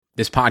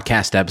This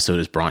podcast episode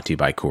is brought to you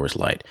by Coors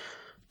Light.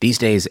 These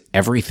days,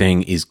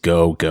 everything is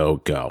go, go,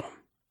 go.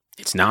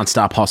 It's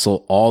nonstop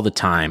hustle all the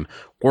time.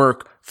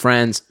 Work,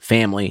 friends,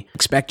 family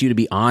expect you to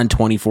be on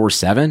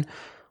 24/7.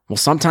 Well,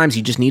 sometimes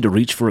you just need to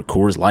reach for a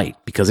Coors Light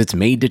because it's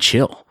made to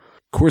chill.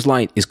 Coors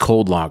Light is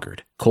cold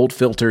lagered, cold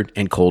filtered,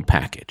 and cold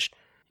packaged.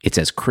 It's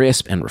as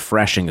crisp and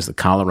refreshing as the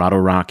Colorado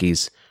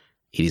Rockies.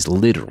 It is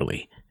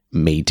literally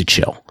made to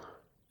chill.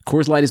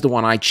 Coors Light is the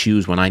one I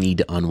choose when I need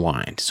to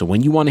unwind. So when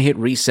you want to hit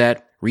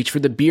reset, reach for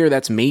the beer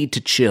that's made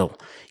to chill.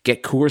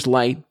 Get Coors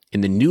Light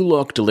in the new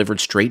look delivered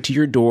straight to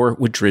your door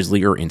with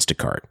Drizzly or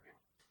Instacart.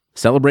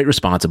 Celebrate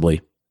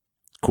responsibly.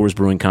 Coors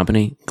Brewing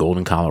Company,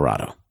 Golden,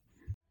 Colorado.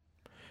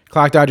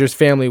 Clock Dodgers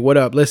family, what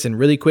up? Listen,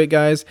 really quick,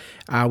 guys.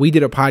 We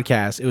did a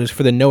podcast. It was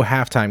for the No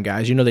Halftime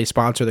guys. You know they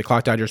sponsor the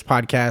Clock Dodgers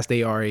podcast.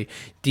 They are a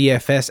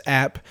DFS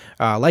app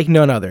like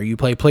none other. You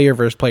play player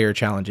versus player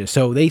challenges.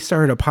 So they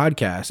started a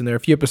podcast, and they're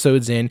a few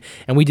episodes in,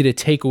 and we did a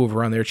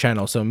takeover on their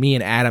channel. So me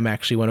and Adam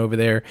actually went over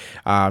there,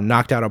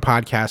 knocked out a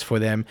podcast for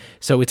them.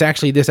 So it's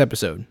actually this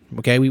episode.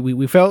 Okay,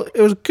 we felt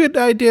it was a good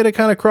idea to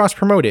kind of cross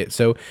promote it.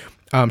 So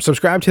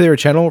subscribe to their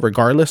channel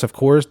regardless, of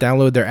course.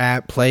 Download their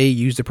app, play,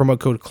 use the promo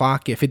code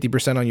CLOCK, get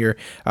 50% on your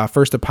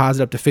first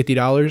deposit up to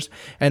 $50.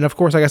 And of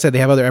course, like I said, they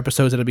have other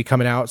episodes that'll be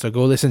coming out, so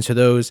go listen to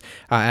those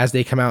as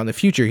they come out in the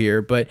future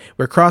here. But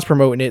we're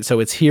cross-promoting it,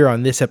 so it's here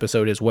on this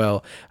episode as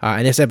well.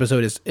 And this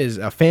episode is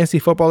a fantasy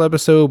football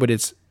episode, but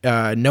it's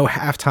no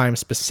halftime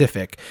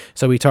specific.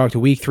 So we talked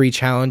week 3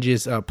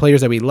 challenges, players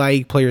that we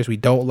like, players we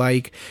don't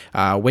like,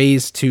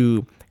 ways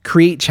to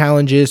create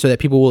challenges so that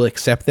people will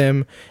accept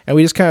them. And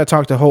we just kind of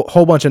talked a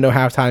whole bunch of no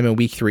halftime and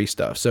week 3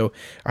 stuff. So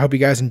I hope you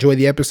guys enjoyed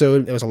the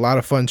episode. It was a lot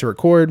of fun to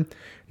record.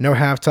 No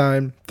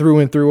halftime through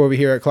and through over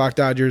here at Clock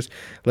Dodgers.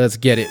 Let's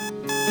get it.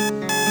 Cannot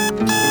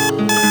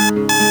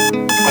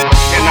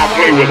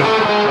play with him.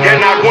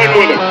 Cannot win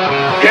with him.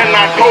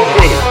 Cannot coach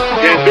with him.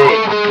 Can't do it.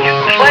 You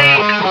play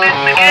to win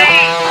the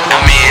game.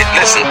 I mean,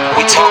 listen,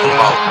 we talking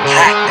about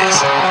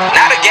practice.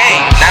 Not a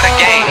game. Not a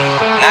game.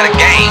 Not a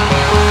game.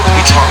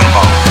 We talking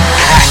about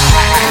practice.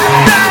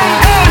 Down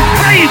goes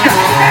Frazier.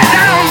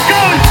 Down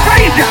goes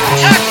Frazier.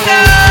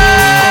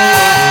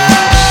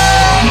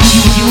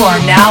 You are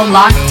now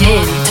locked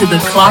in to the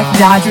Clock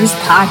Dodgers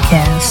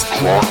podcast.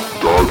 Clock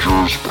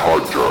Dodgers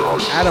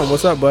Podcast. Adam,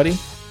 what's up, buddy?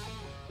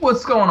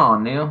 What's going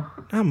on, Neil?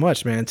 Not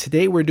much, man.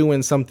 Today we're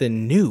doing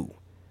something new.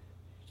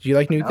 Do you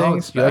like new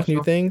things? it's Do you like new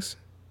special. things?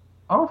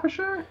 Oh, for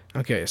sure.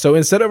 Okay, so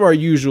instead of our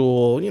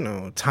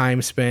usual,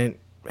 time spent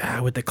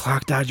with the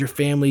Clock Dodger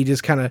family,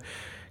 just kind of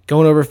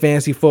going over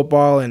fantasy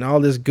football and all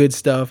this good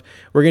stuff,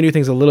 we're going to do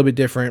things a little bit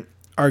different.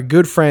 Our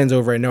good friends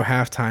over at No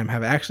Halftime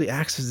have actually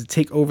asked us to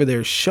take over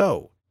their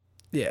show.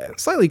 Yeah,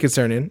 slightly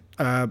concerning.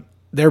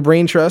 Their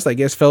brain trust, I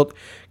guess, felt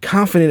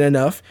confident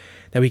enough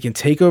that we can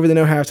take over the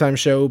No Halftime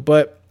show,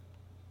 but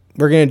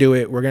we're going to do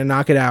it. We're going to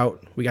knock it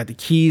out. We got the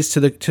keys to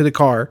the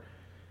car,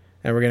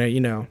 and we're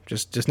going to,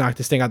 just knock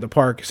this thing out the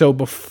park. So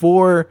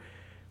before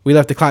we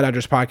left the Clock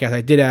Dodgers podcast,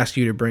 I did ask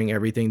you to bring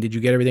everything. Did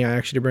you get everything I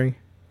asked you to bring?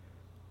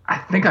 I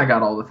think I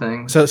got all the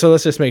things. So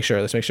let's just make sure.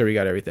 Let's make sure we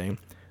got everything.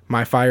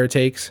 My fire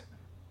takes.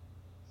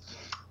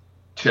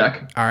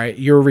 Check. All right.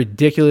 Your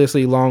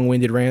ridiculously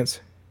long-winded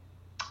rants.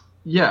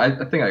 Yeah,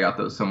 I think I got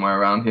those somewhere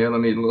around here. Let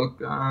me look.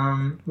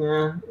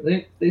 Yeah,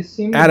 they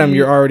seem. Adam, to be,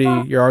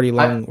 you're already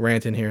long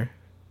ranting here.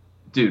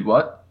 Dude,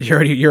 what? You're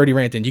already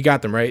ranting. You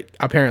got them right.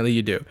 Apparently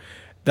you do.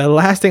 The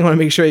last thing I want to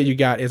make sure that you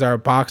got is our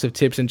box of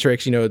tips and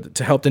tricks.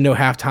 To help the No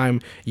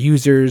Halftime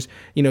users,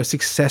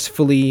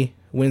 successfully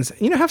wins.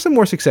 Have some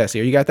more success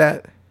here. You got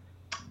that?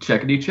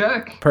 Checkity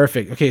check.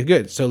 Perfect. Okay,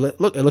 good. So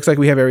look, it looks like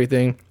we have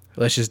everything.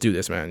 Let's just do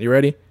this, man. You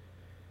ready?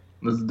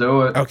 Let's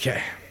do it.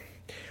 Okay.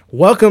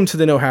 Welcome to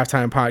the No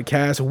Halftime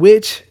podcast,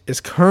 which is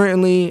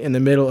currently in the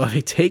middle of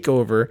a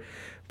takeover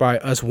by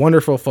us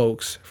wonderful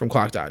folks from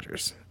Clock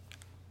Dodgers.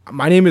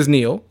 My name is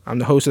Neil. I'm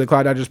the host of the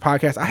Clock Dodgers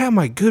podcast. I have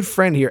my good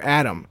friend here,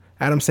 Adam.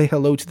 Adam, say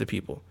hello to the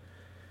people.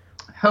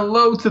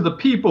 Hello to the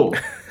people.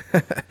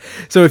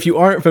 So if you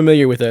aren't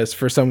familiar with us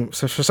for some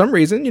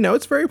reason,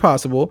 it's very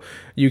possible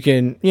you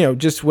can,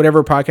 just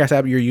whatever podcast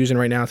app you're using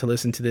right now to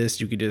listen to this,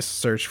 you could just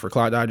search for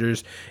Clock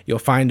Dodgers. You'll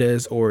find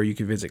us, or you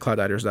can visit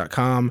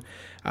clockdodgers.com.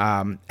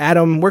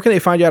 Adam, where can they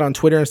find you out on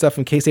Twitter and stuff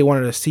in case they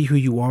wanted to see who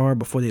you are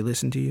before they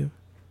listen to you?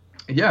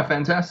 Yeah,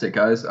 fantastic,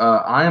 guys.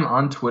 I am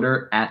on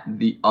Twitter at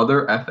the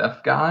other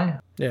FF guy.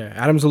 Yeah,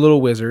 Adam's a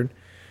little wizard.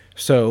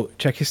 So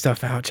check his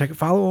stuff out.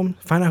 Follow him.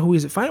 Find out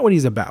find out what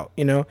he's about.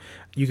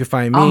 You can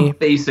find me. I'm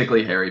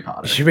basically Harry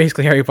Potter. You're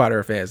basically Harry Potter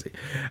of fantasy.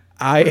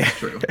 That's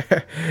true.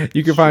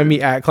 You can find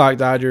me at Clock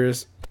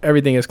Dodgers.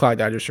 Everything is Clock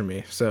Dodgers for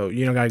me. So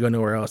you don't got to go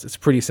nowhere else. It's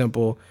pretty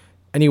simple.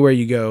 Anywhere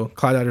you go,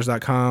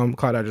 clockdodgers.com,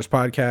 Clock Dodgers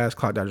podcast,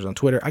 Clock Dodgers on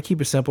Twitter. I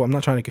keep it simple. I'm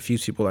not trying to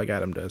confuse people like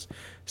Adam does.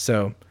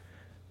 So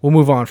we'll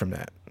move on from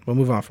that.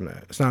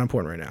 It's not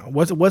important right now.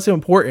 What's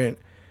important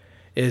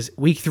is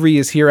week 3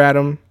 is here,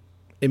 Adam.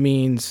 It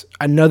means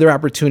another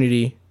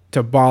opportunity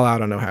to ball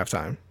out on No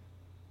Halftime.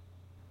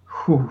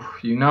 Whew,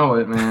 you know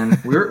it, man.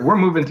 We're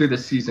moving through the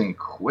season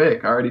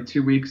quick. Already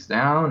 2 weeks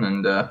down,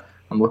 and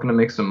I'm looking to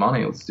make some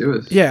money. Let's do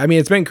this. Yeah, I mean,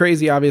 it's been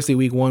crazy. Obviously,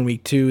 week 1,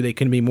 week 2, they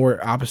couldn't be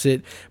more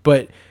opposite.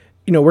 But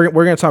we're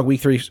going to talk week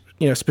 3,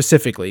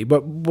 specifically. But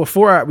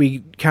before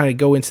we kind of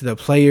go into the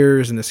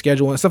players and the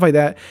schedule and stuff like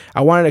that,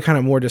 I wanted to kind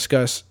of more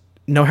discuss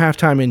no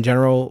halftime in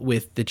general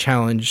with the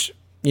challenge,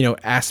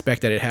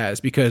 aspect that it has,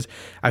 because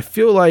I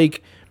feel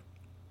like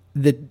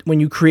that when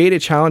you create a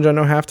challenge on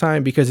no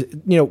halftime, because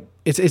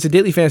it's a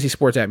daily fantasy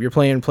sports app. You're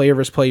playing player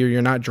versus player.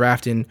 You're not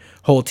drafting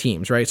whole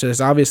teams, right? So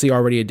there's obviously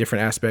already a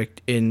different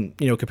aspect in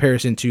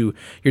comparison to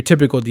your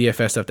typical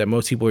DFS stuff that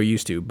most people are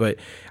used to. But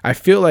I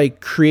feel like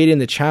creating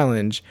the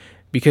challenge,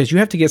 because you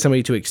have to get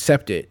somebody to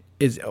accept it,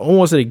 is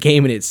almost a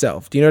game in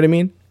itself. Do you know what I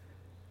mean?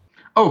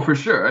 Oh, for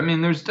sure. I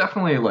mean, there's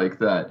definitely like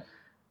that.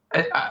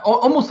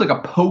 Almost like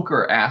a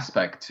poker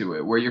aspect to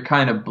it, where you're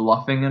kind of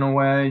bluffing in a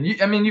way.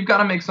 You've got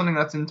to make something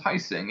that's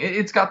enticing.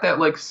 It's got that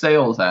like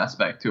sales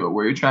aspect to it,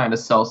 where you're trying to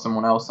sell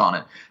someone else on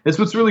it. It's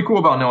what's really cool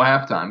about no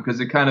halftime, because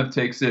it kind of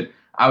takes it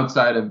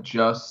outside of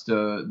just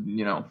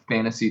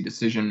fantasy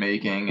decision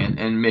making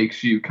and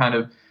makes you kind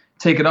of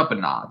take it up a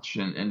notch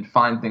and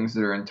find things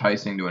that are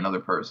enticing to another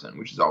person,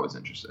 which is always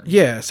interesting.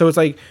 Yeah, so it's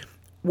like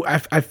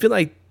I feel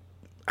like,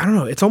 I don't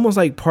know, it's almost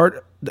like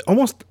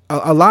almost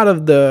a lot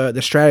of the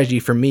strategy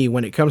for me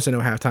when it comes to no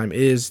halftime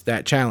is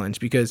that challenge,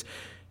 because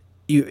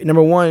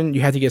number one,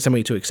 you have to get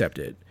somebody to accept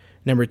it.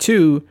 Number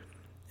two,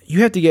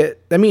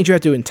 that means you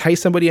have to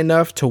entice somebody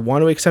enough to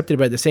want to accept it,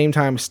 but at the same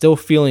time still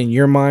feel in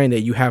your mind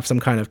that you have some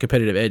kind of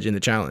competitive edge in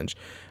the challenge,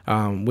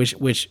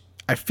 which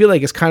I feel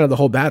like is kind of the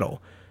whole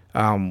battle.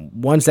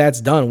 Once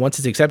that's done, once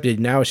it's accepted,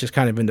 now it's just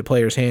kind of in the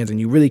player's hands, and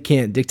you really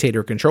can't dictate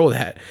or control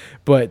that.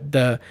 But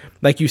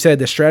like you said,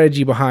 the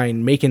strategy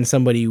behind making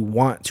somebody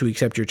want to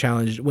accept your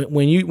challenge,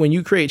 when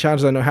you create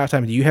challenges on no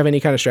halftime, do you have any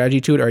kind of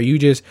strategy to it? Or are you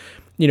just,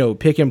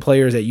 picking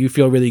players that you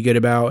feel really good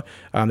about,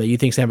 that you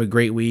think have a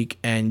great week,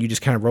 and you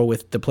just kind of roll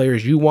with the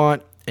players you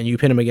want, and you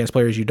pin them against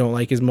players you don't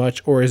like as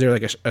much? Or is there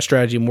like a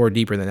strategy more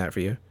deeper than that for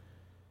you?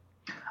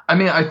 I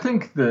mean, I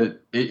think that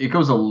it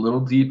goes a little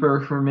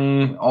deeper for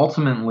me.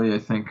 Ultimately, I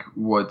think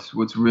what's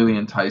really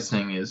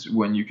enticing is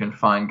when you can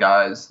find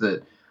guys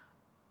that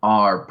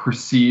are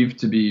perceived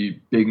to be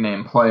big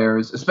name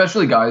players,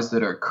 especially guys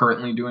that are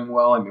currently doing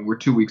well. I mean, we're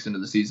 2 weeks into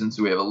the season,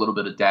 so we have a little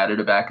bit of data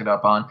to back it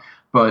up on,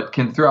 but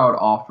can throw out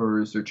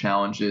offers or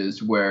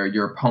challenges where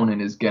your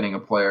opponent is getting a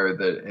player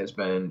that has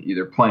been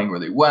either playing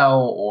really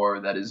well or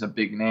that is a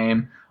big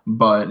name,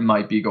 but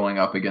might be going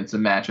up against a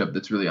matchup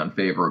that's really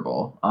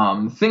unfavorable.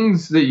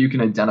 Things that you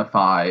can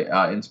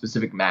identify in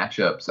specific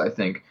matchups, I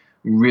think,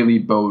 really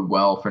bode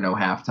well for no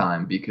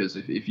halftime, because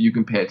if you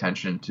can pay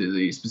attention to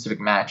the specific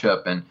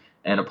matchup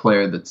and a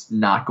player that's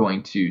not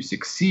going to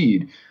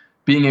succeed,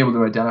 being able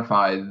to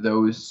identify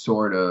those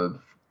sort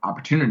of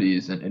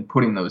opportunities and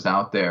putting those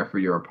out there for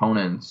your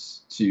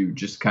opponents to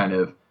just kind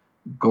of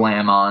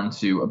glam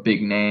onto a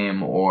big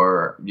name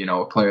or,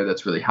 a player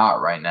that's really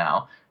hot right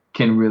now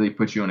can really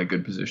put you in a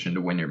good position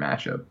to win your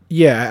matchup.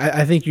 Yeah,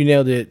 I think you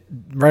nailed it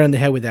right on the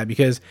head with that,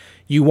 because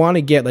you want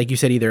to get, like you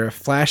said, either a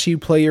flashy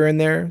player in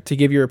there to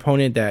give your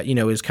opponent that,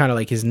 is kind of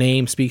like his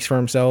name speaks for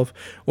himself,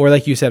 or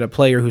like you said, a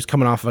player who's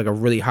coming off of like a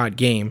really hot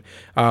game.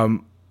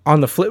 On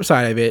the flip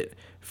side of it,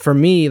 for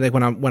me, like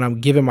when I'm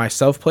giving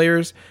myself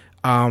players,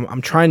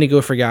 I'm trying to go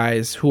for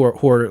guys who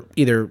are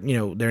either,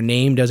 their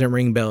name doesn't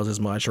ring bells as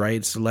much, right?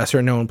 It's a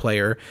lesser known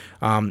player.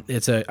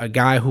 It's a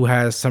guy who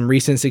has some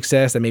recent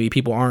success that maybe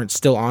people aren't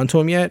still onto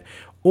him yet.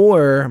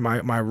 Or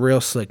my real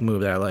slick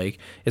move that I like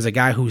is a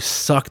guy who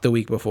sucked the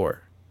week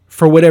before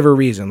for whatever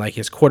reason, like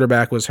his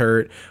quarterback was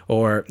hurt,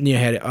 or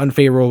had an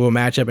unfavorable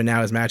matchup, and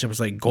now his matchup was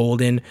like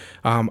golden.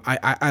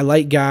 I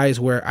like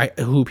guys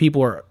who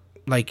people are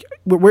like,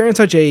 we're in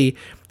such a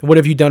what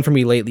have you done for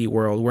me lately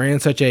world. We're in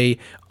such a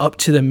up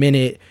to the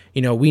minute,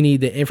 we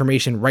need the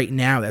information right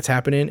now that's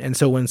happening. And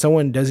so when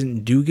someone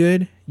doesn't do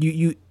good,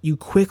 you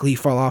quickly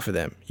fall off of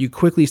them. You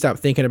quickly stop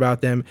thinking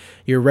about them.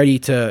 You're ready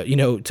to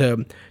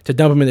dump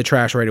them in the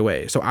trash right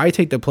away. So I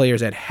take the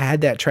players that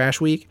had that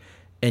trash week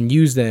and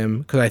use them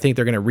because I think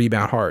they're going to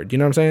rebound hard. You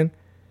know what I'm saying?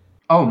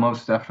 Oh,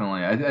 most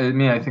definitely.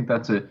 I think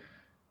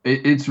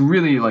it's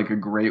really like a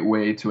great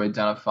way to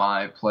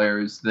identify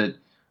players that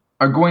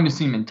are going to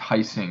seem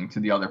enticing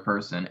to the other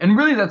person. And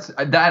really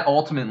that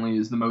ultimately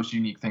is the most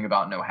unique thing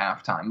about no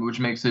halftime, which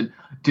makes it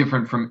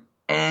different from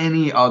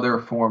any other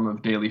form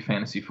of daily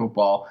fantasy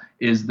football,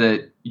 is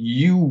that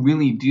you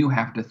really do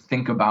have to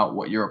think about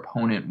what your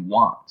opponent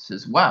wants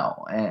as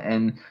well.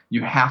 And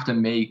you have to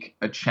make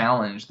a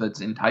challenge that's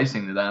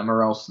enticing to them,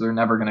 or else they're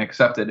never going to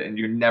accept it, and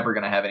you're never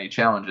going to have any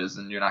challenges,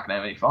 and you're not going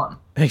to have any fun.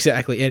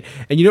 Exactly. And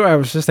what I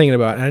was just thinking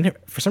about, and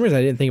for some reason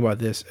I didn't think about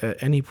this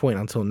at any point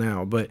until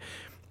now, but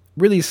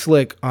really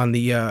slick on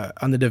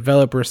the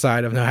developer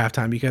side of no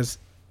halftime, because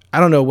I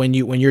don't know when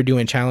you're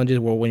doing challenges,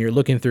 or when you're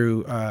looking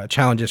through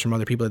challenges from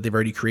other people that they've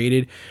already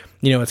created,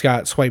 it's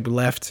got swipe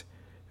left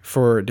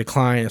for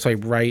decline and swipe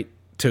right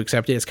to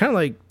accept it. It's kind of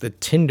like the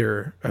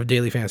Tinder of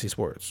daily fantasy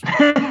sports,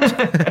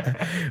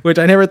 which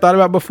I never thought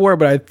about before,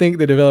 but I think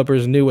the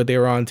developers knew what they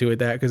were onto with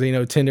that, because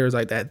Tinder is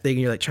like that thing.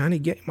 You're like trying to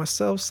get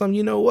myself some,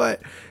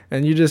 what,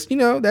 and you just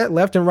that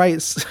left and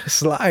right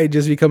slide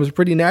just becomes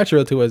pretty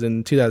natural to us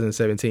in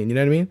 2017. You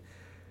know what I mean?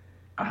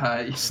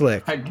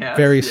 Slick, I guess,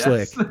 very yes.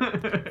 slick,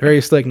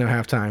 very slick. No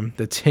halftime.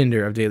 The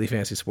Tinder of daily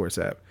fantasy sports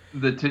app.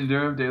 The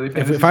Tinder of daily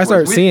fantasy. If I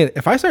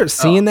start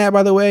seeing that,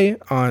 by the way,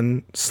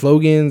 on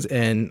slogans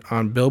and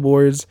on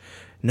billboards,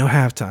 no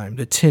halftime,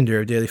 the Tinder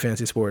of daily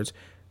fantasy sports,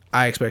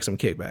 I expect some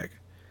kickback.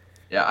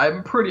 Yeah,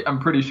 I'm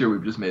pretty sure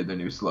we've just made the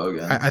new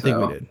slogan. I think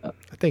we did.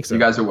 I think so. You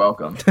guys are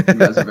welcome. You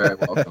guys are very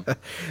welcome.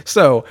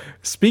 So,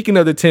 speaking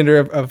of the Tinder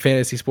of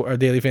fantasy sport, of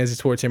daily fantasy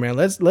sports here, man,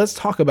 let's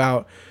talk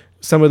about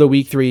some of the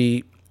week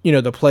 3,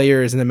 the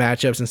players and the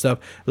matchups and stuff.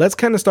 Let's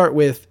kind of start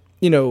with,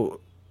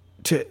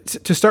 to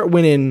start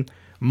winning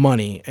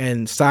money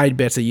and side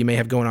bets that you may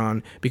have going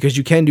on, because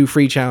you can do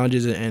free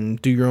challenges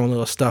and do your own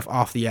little stuff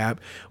off the app,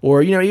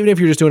 or even if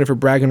you're just doing it for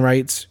bragging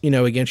rights,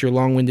 against your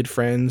long-winded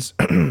friends.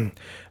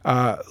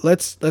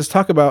 Let's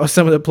talk about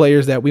some of the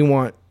players that we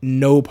want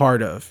no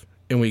part of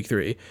in week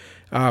 3.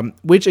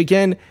 Which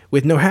again,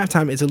 with no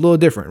halftime, it's a little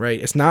different,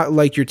 right? It's not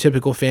like your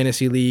typical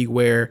fantasy league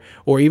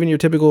or even your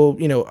typical,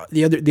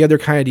 the other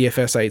kind of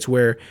DFS sites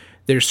where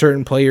there's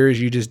certain players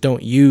you just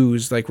don't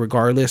use, like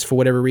regardless for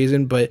whatever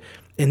reason. But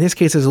in this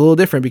case, it's a little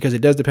different because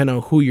it does depend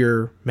on who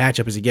your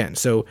matchup is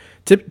against. So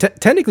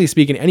technically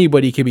speaking,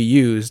 anybody can be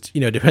used,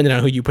 depending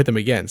on who you put them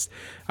against.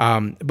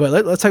 But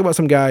let's talk about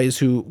some guys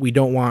who we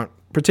don't want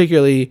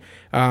particularly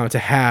to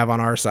have on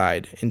our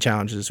side in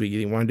challenges this week.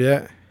 You want to do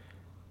that?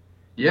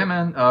 Yeah,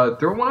 man.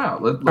 Throw one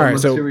out.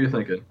 Let's see what you're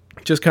thinking.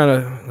 Just kind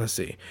of, let's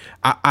see.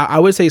 I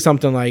would say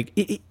something like,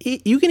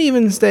 you can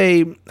even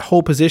stay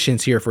whole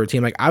positions here for a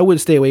team. Like, I would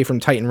stay away from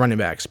Titan running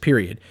backs,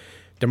 period.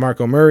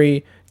 DeMarco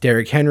Murray,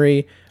 Derrick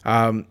Henry.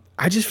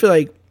 I just feel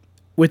like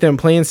with them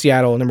playing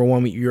Seattle, number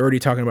one, you're already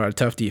talking about a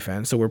tough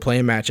defense, so we're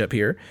playing matchup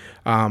here.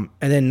 And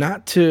then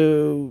not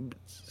to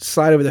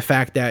slide over the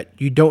fact that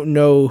you don't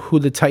know who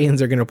the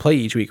Titans are going to play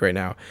each week right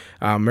now.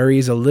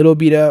 Murray's a little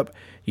beat up.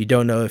 You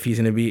don't know if he's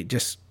going to be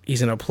he's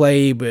going to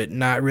play, but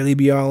not really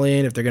be all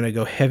in. If they're going to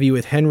go heavy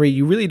with Henry,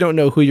 you really don't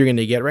know who you're going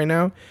to get right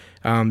now,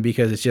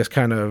 because it's just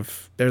kind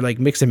of, they're like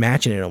mix and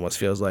matching, it almost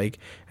feels like.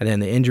 And then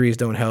the injuries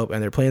don't help,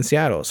 and they're playing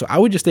Seattle. So I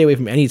would just stay away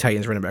from any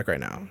Titans running back right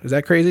now. Is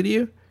that crazy to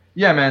you?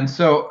 Yeah, man.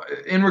 So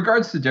in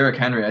regards to Derrick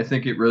Henry, I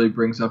think it really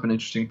brings up an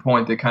interesting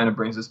point that kind of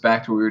brings us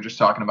back to what we were just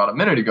talking about a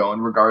minute ago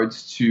in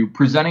regards to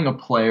presenting a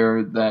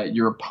player that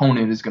your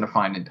opponent is going to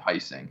find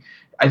enticing.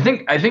 I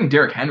think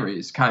Derrick Henry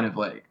is kind of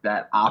like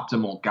that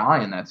optimal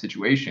guy in that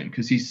situation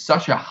because he's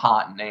such a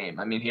hot name.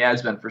 I mean, he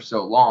has been for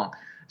so long.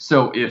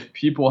 So if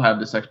people have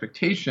this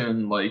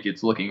expectation, like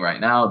it's looking right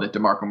now, that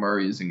DeMarco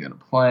Murray isn't going to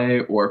play,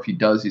 or if he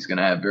does, he's going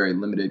to have very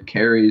limited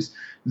carries,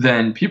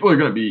 then people are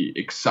going to be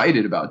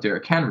excited about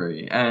Derrick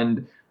Henry.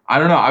 And I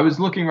don't know. I was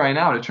looking right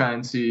now to try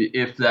and see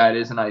if that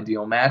is an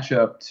ideal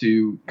matchup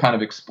to kind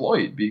of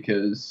exploit,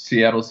 because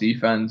Seattle's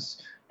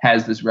defense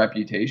has this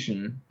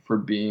reputation for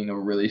being a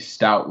really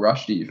stout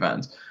rush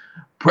defense.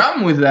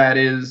 Problem with that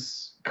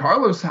is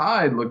Carlos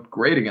Hyde looked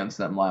great against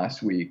them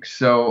last week.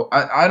 So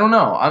I don't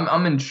know.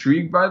 I'm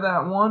intrigued by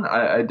that one.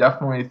 I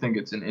definitely think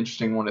it's an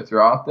interesting one to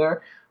throw out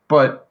there.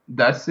 But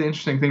that's the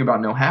interesting thing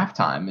about no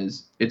halftime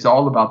is it's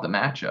all about the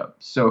matchup.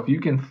 So if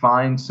you can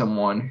find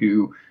someone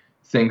who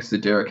thinks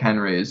that Derrick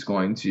Henry is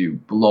going to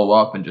blow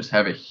up and just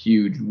have a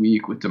huge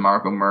week with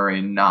DeMarco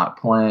Murray not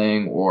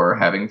playing or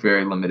having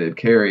very limited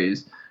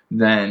carries,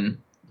 then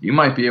you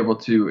might be able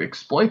to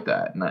exploit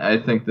that. And I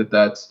think that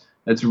that's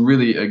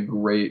really a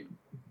great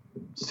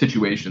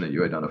situation that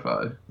you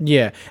identified.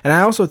 Yeah, and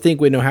I also think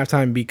with no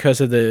halftime,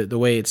 because of the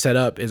way it's set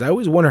up, is I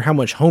always wonder how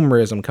much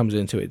homerism comes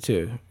into it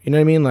too. You know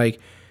what I mean? Like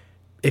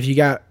if you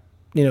got,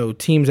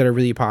 teams that are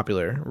really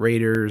popular,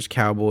 Raiders,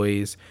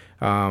 Cowboys,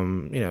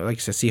 like you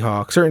said,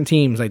 Seahawks, certain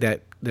teams like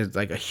that, there's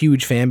like a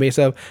huge fan base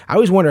of. I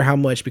always wonder how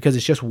much, because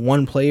it's just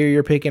one player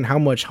you're picking, how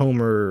much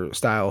homer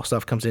style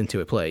stuff comes into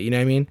it play. You know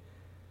what I mean?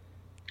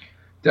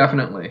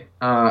 Definitely.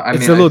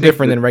 It's a little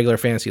different than regular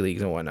fantasy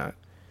leagues and whatnot.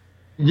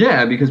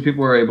 Yeah, because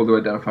people are able to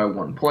identify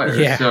one player.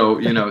 Yeah.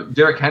 So,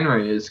 Derrick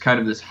Henry is kind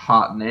of this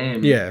hot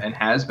name and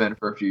has been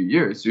for a few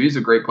years. So he's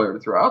a great player to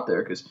throw out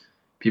there because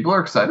people are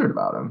excited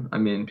about him. I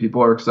mean,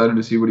 people are excited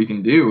to see what he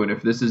can do. And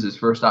if this is his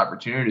first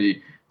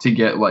opportunity to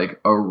get like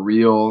a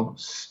real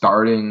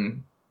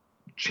starting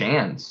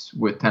chance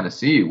with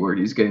Tennessee where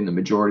he's getting the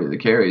majority of the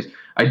carries,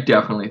 I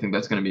definitely think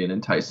that's going to be an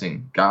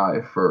enticing guy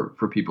for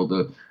people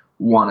to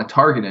want to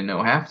target in no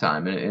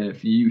halftime. And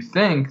if you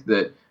think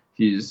that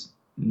he's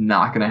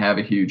not going to have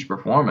a huge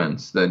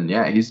performance, then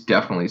yeah, he's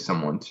definitely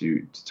someone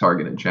to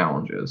target in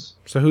challenges.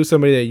 So who's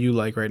somebody that you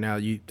like right now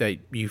that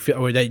you feel,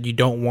 or that you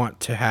don't want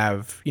to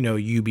have,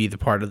 you be the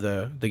part of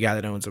the guy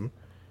that owns him?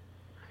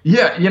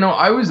 Yeah,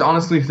 I was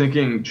honestly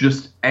thinking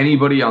just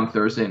anybody on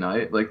Thursday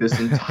night, like this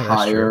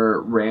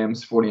entire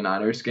Rams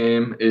 49ers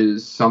game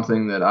is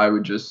something that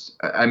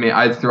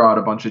I'd throw out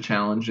a bunch of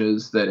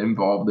challenges that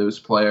involve those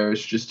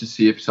players just to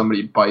see if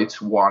somebody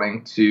bites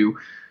wanting to,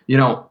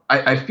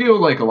 I feel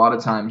like a lot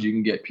of times you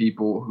can get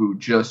people who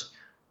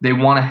they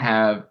want to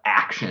have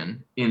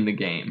action in the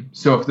game.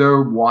 So if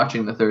they're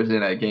watching the Thursday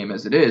night game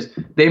as it is,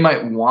 they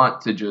might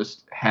want to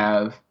just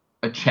have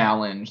a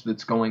challenge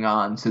that's going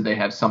on so they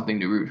have something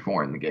to root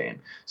for in the game.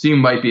 So you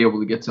might be able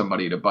to get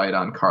somebody to bite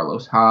on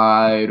Carlos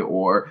Hyde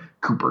or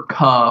Cooper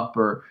Kupp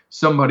or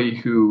somebody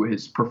who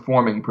is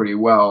performing pretty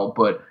well.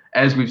 But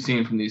as we've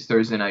seen from these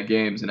Thursday night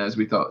games and as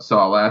we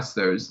saw last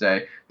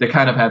Thursday, they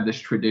kind of have this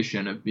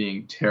tradition of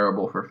being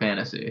terrible for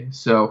fantasy.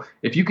 So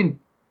if you can,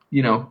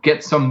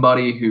 get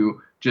somebody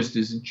who just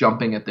is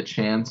jumping at the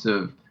chance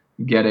of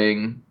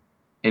getting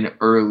an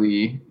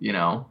early,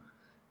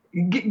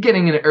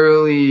 getting an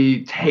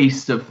early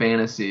taste of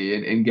fantasy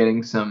and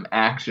getting some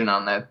action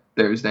on that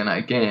Thursday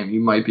night game, you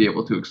might be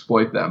able to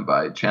exploit them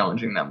by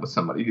challenging them with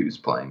somebody who's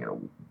playing in a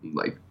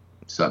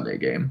Sunday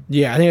game.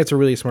 Yeah, I think that's a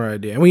really smart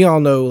idea. And we all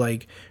know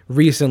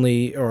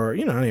recently, or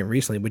not even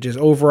recently, but just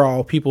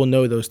overall, people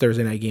know those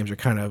Thursday night games are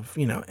kind of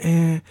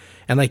And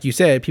like you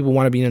said, people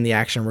want to be in the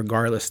action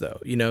regardless, though.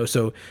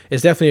 So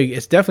it's definitely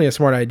a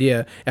smart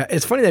idea.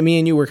 It's funny that me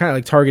and you were kind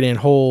of targeting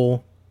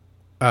whole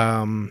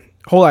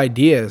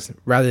ideas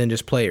rather than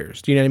just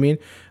players. Do you know what I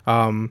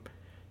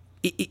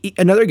mean?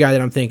 Another guy that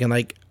I'm thinking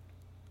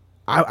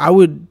I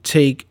would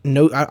take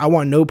I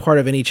want no part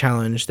of any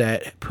challenge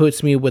that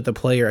puts me with the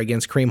player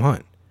against Kareem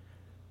Hunt.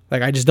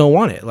 I just don't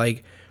want it.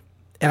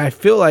 And I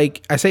feel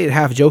like I say it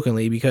half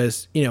jokingly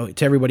because, to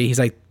everybody, he's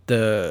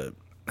the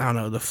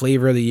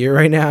flavor of the year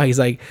right now. He's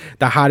the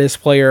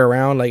hottest player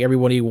around.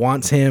 Everybody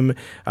wants him.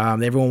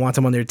 Everyone wants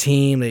him on their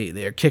team.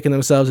 They're kicking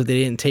themselves if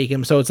they didn't take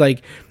him. So it's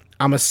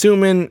I'm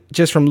assuming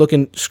just from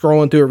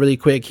scrolling through it really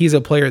quick, he's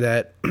a player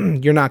that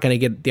you're not going to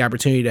get the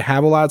opportunity to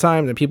have a lot of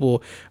times, and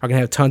people are going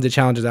to have tons of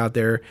challenges out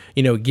there,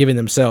 giving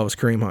themselves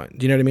Kareem Hunt.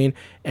 Do you know what I mean?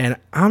 And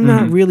I'm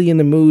not really in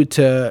the mood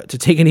to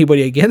take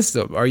anybody against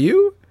him. Are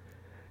you?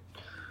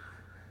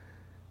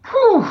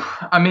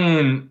 I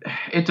mean,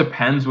 it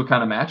depends what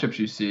kind of matchups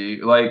you see.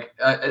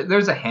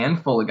 There's a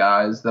handful of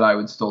guys that I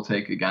would still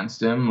take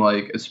against him,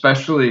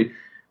 especially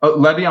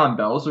Le'Veon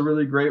Bell's a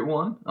really great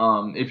one.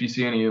 If you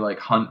see any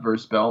Hunt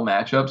versus Bell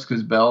matchups,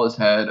 because Bell has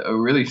had a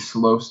really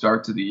slow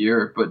start to the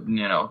year, but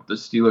the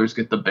Steelers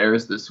get the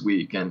Bears this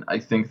week, and I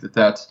think that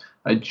that's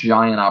a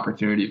giant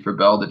opportunity for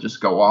Bell to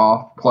just go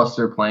off. Plus,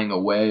 they're playing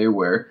away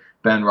where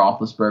Ben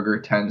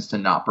Roethlisberger tends to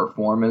not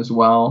perform as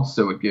well,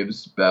 so it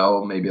gives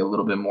Bell maybe a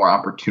little bit more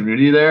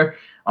opportunity there.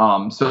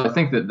 So I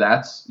think that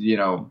that's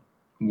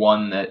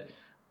one that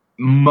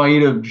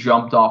might have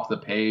jumped off the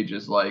page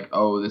as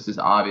this is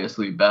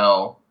obviously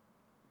Bell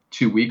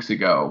 2 weeks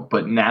ago,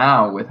 but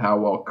now with how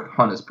well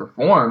Hunt has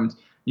performed,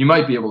 you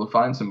might be able to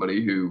find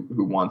somebody who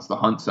wants the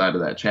Hunt side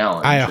of that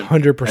challenge. I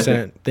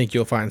 100% think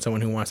you'll find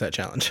someone who wants that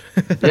challenge.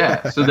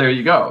 Yeah, so there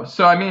you go.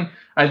 So I mean,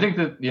 I think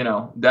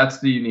that that's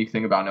the unique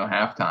thing about no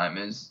halftime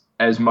is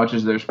as much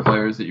as there's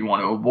players that you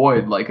want to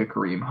avoid, like a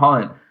Kareem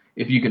Hunt,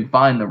 if you can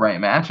find the right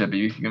matchup, if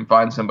you can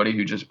find somebody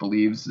who just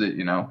believes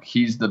that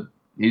he's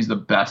the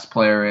best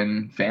player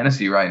in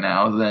fantasy right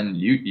now, then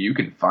you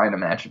can find a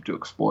matchup to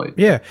exploit.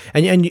 Yeah,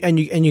 and you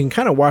can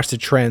kind of watch the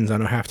trends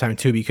on a halftime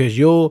too, because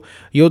you'll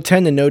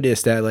tend to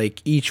notice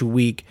that each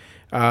week,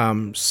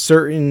 a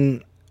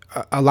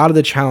lot of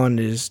the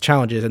challenges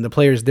and the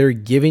players they're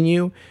giving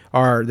you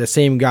are the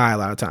same guy a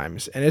lot of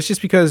times, and it's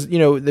just because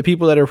the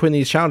people that are putting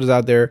these challenges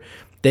out there,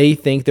 they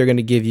think they're going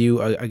to give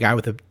you a guy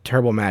with a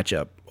terrible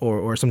matchup.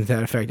 Or something to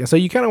that effect. And so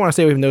you kind of want to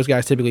stay away from those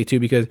guys typically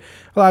too, because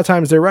a lot of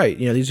times they're right.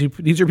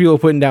 These are people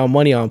putting down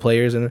money on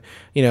players, and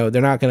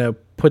they're not going to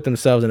put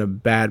themselves in a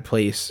bad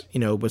place.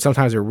 But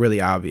sometimes they're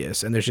really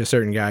obvious, and there's just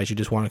certain guys you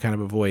just want to kind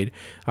of avoid.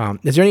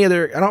 Is there any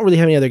other? I don't really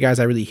have any other guys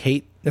I really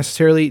hate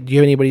necessarily. Do you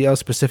have anybody else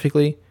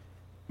specifically?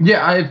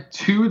 Yeah, I have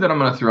two that I'm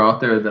going to throw out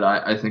there that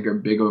I think are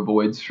big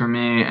avoids for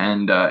me.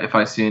 And if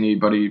I see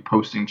anybody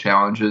posting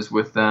challenges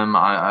with them,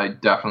 I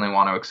definitely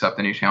want to accept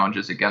any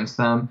challenges against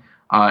them.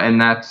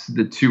 And that's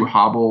the two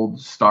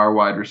hobbled star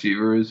wide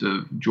receivers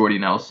of Jordy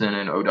Nelson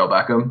and Odell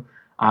Beckham.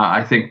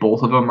 I think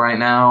both of them right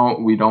now,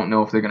 we don't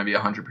know if they're going to be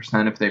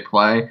 100% if they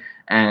play.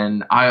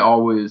 And I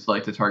always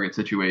like to target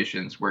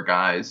situations where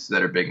guys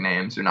that are big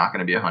names are not going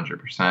to be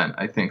 100%.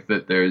 I think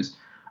that there's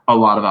a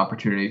lot of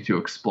opportunity to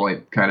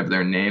exploit kind of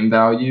their name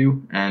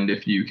value. And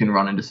if you can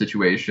run into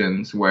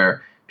situations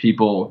where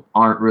people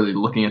aren't really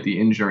looking at the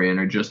injury and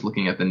are just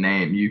looking at the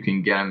name, you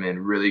can get them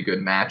in really good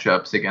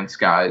matchups against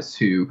guys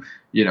who,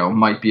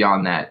 might be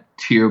on that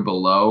tier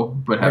below,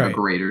 but have a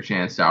greater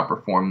chance to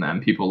outperform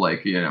them. People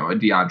like, a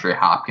DeAndre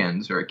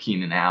Hopkins or a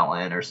Keenan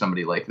Allen or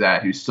somebody like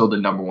that, who's still the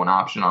number one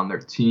option on their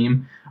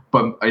team,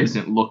 but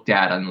isn't looked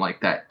at on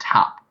that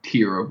top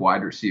tier of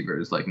wide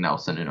receivers like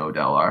Nelson and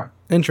Odell are.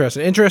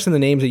 Interesting the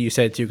names that you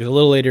said too, because a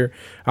little later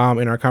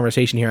in our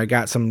conversation here, I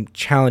got some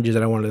challenges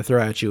that I wanted to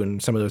throw at you,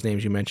 and some of those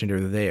names you mentioned are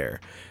there.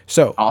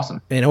 So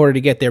awesome. In order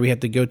to get there, we have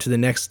to go to the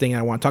next thing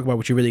I want to talk about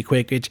with you really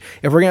quick. If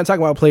we're going to talk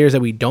about players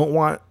that we don't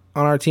want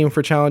on our team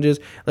for challenges,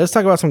 let's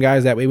talk about some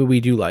guys that maybe we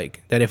do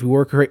like, that if we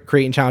were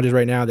creating challenges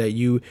right now that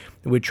you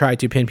would try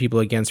to pin people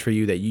against for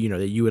you, that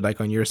that you would like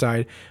on your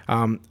side.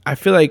 I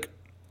feel like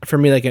for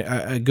me, like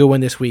a good one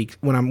this week,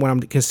 when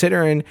I'm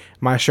considering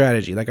my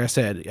strategy, like I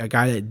said, a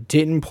guy that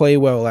didn't play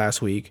well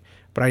last week,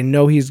 but I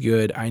know he's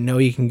good. I know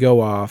he can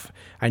go off.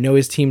 I know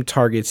his team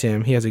targets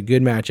him. He has a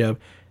good matchup.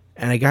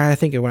 And a guy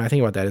when I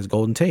think about that is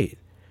Golden Tate,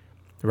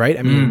 right?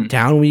 I mean,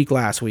 down week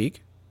last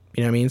week.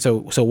 You know what I mean?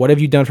 So what have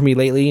you done for me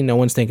lately? No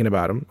one's thinking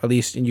about him. At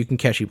least you can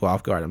catch people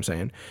off guard, I'm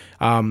saying.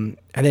 And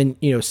then,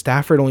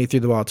 Stafford only threw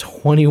the ball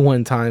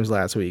 21 times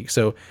last week.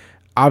 So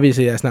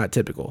obviously that's not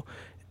typical.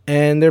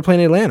 And they're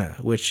playing Atlanta,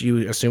 which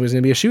you assume is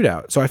going to be a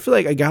shootout. So I feel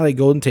like a guy like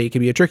Golden Tate could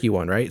be a tricky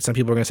one, right? Some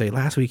people are going to say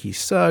last week he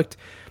sucked.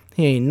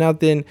 He ain't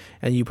nothing.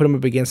 And you put him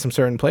up against some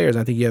certain players,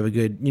 I think you have a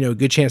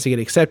good chance to get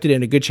accepted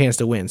and a good chance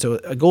to win. So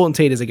a Golden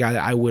Tate is a guy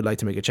that I would like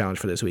to make a challenge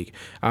for this week.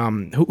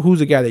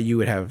 Who's a guy that you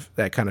would have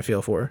that kind of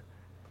feel for?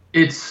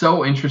 It's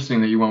so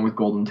interesting that you went with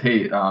Golden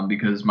Tate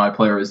because my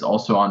player is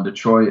also on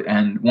Detroit.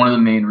 And one of the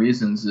main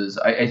reasons is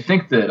I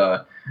think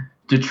that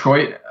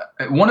Detroit,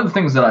 one of the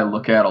things that I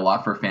look at a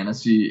lot for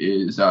fantasy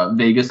is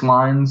Vegas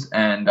lines.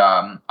 And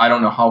I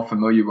don't know how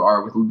familiar you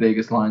are with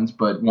Vegas lines,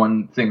 but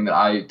one thing that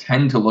I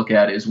tend to look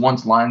at is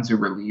once lines are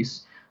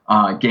released,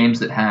 games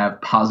that have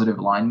positive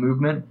line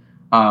movement.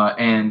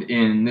 And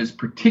in this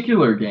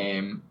particular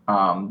game,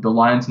 the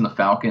Lions and the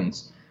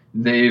Falcons,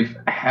 they've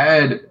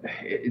had,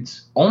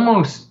 it's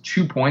almost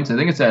 2 points. I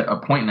think it's at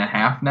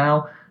 1.5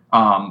 now,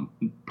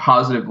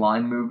 positive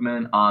line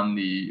movement on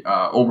the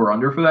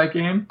over-under for that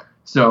game.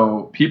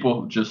 So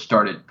people just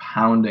started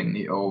pounding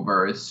the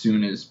over as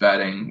soon as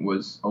betting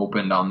was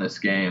opened on this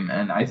game.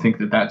 And I think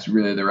that that's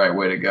really the right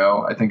way to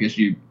go. I think as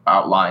you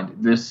outlined,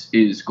 this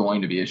is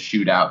going to be a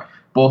shootout.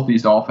 Both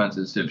these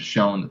offenses have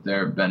shown that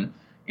they've been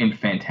in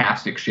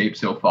fantastic shape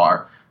so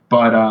far.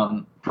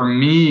 But for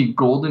me,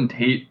 Golden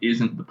Tate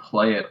isn't the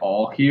play at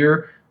all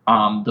here.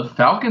 The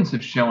Falcons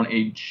have shown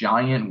a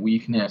giant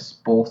weakness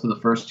both of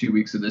the first 2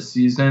 weeks of this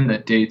season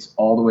that dates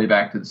all the way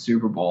back to the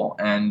Super Bowl.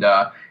 And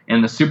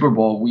in the Super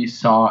Bowl, we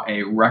saw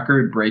a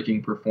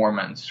record-breaking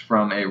performance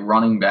from a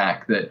running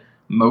back that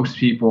most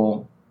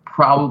people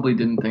probably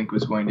didn't think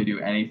was going to do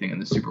anything in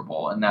the Super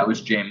Bowl, and that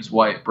was James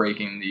White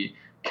breaking the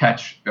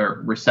catch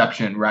or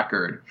reception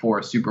record for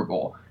a Super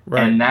Bowl.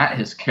 Right. And that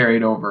has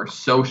carried over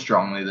so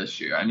strongly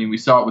this year. I mean, we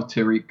saw it with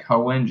Tariq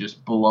Cohen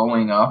just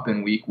blowing up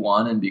in week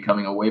 1 and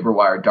becoming a waiver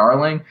wire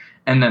darling.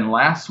 And then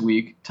last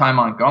week, Ty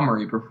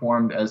Montgomery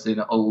performed as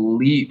an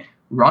elite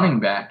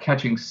running back,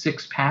 catching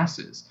 6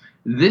 passes.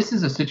 This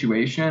is a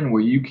situation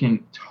where you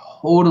can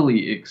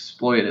totally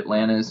exploit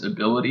Atlanta's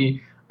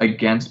ability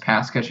against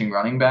pass-catching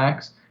running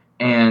backs.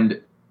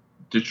 And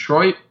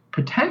Detroit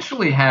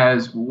potentially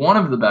has one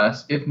of the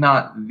best, if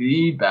not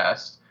the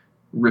best,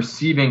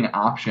 receiving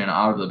option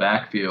out of the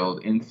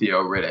backfield in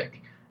Theo Riddick.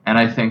 And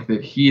I think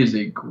that he is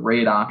a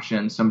great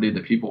option, somebody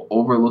that people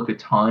overlook a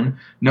ton.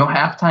 No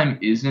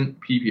halftime isn't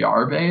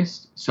PPR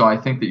based, so I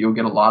think that you'll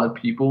get a lot of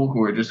people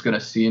who are just going to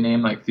see a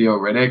name like Theo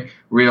Riddick,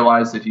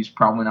 realize that he's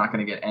probably not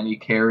going to get any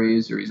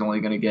carries, or he's only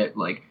going to get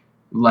like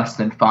less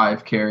than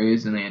 5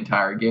 carries in the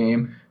entire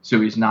game, so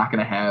he's not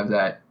going to have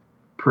that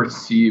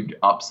perceived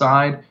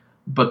upside.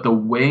 But the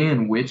way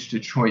in which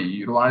Detroit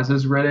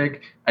utilizes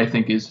Riddick, I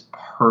think, is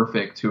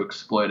perfect to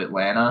exploit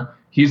Atlanta.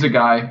 He's a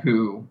guy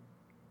who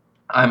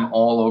I'm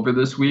all over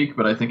this week,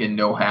 but I think in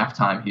no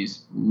halftime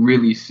he's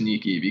really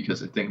sneaky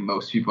because I think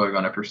most people are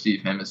going to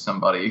perceive him as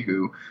somebody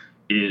who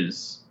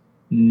is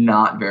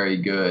not very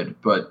good,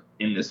 but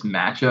in this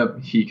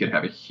matchup, he could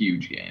have a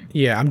huge game.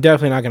 Yeah, I'm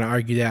definitely not going to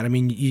argue that. I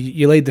mean,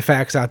 you laid the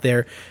facts out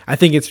there. I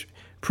think it's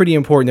pretty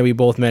important that we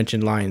both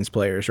mentioned Lions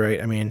players,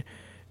 right? I mean,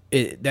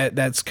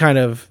 that's kind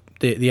of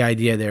the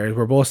idea there.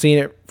 We're both seeing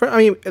it.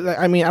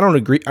 I mean, I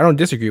don't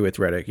disagree with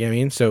Riddick. You know what I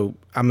mean? So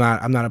I'm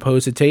not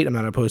opposed to Tate. I'm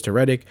not opposed to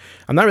Riddick.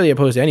 I'm not really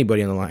opposed to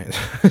anybody on the Lions.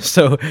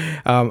 So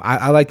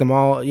I like them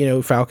all.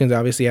 Falcons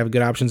obviously have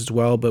good options as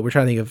well, but we're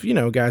trying to think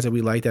of guys that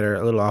we like that are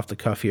a little off the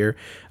cuff here.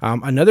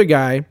 Another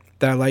guy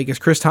that I like is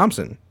Chris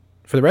Thompson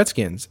for the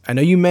Redskins. I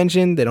know you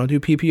mentioned they don't do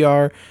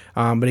PPR,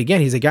 but again,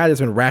 he's a guy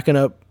that's been racking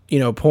up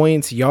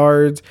points,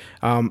 yards.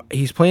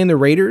 He's playing the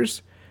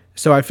Raiders,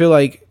 so I feel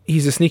like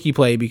he's a sneaky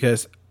play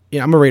because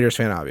I'm a Raiders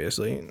fan,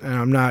 obviously, and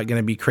I'm not going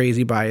to be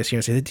crazy biased here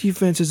and say the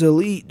defense is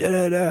elite.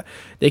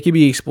 They could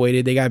be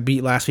exploited. They got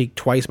beat last week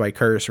twice by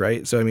Curse,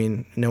 right? So, I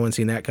mean, no one's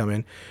seen that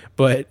coming.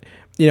 But,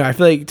 I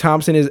feel like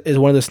Thompson is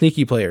one of the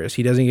sneaky players.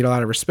 He doesn't get a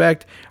lot of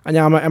respect.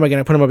 Now, am I going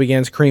to put him up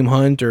against Kareem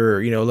Hunt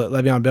or,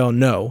 Le'Veon Bell?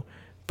 No.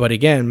 But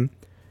again,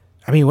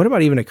 I mean, what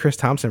about even a Chris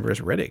Thompson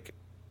versus Riddick?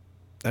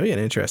 That'd be an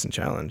interesting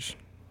challenge.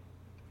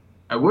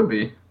 It would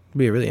be.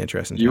 Be a really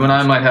interesting. You and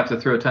I might have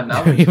to throw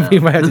 $10. We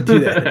might have to do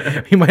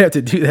that. We might have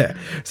to do that.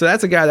 So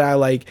that's a guy that I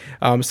like.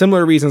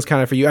 Similar reasons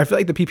kind of for you. I feel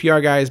like the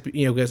PPR guys,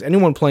 because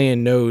anyone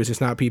playing knows it's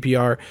not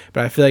PPR,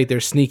 but I feel like they're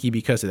sneaky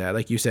because of that.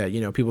 Like you said,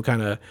 people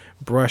kind of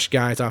brush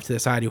guys off to the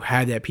side who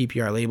had that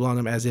PPR label on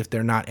them as if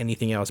they're not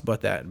anything else but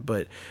that.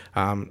 But,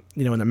 when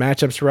the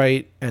matchup's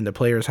right and the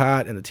player's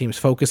hot and the team's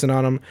focusing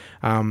on them,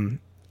 I'm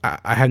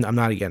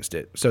not against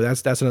it. So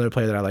that's another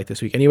player that I like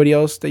this week. Anybody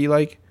else that you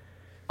like?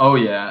 Oh,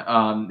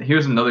 yeah.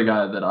 Here's another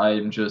guy that I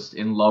am just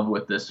in love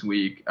with this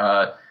week.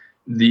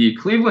 The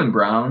Cleveland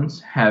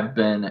Browns have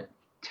been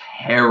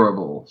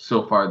terrible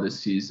so far this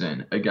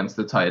season against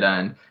the tight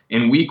end.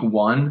 In week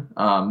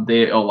 1,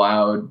 they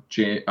allowed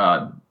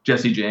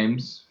Jesse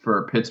James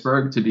for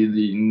Pittsburgh to be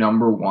the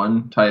number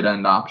 1 tight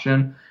end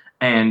option.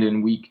 And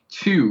in week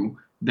 2,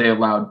 they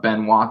allowed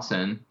Ben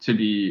Watson to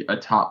be a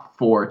top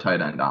 4 tight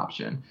end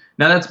option.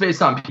 Now, that's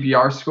based on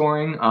PPR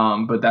scoring,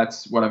 but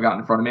that's what I've got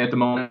in front of me at the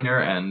moment here.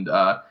 And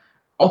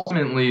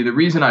ultimately, the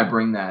reason I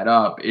bring that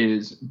up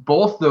is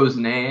both those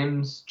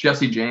names,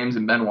 Jesse James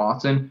and Ben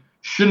Watson,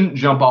 shouldn't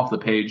jump off the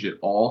page at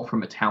all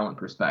from a talent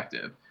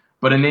perspective.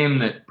 But a name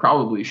that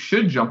probably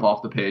should jump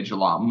off the page a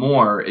lot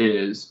more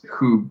is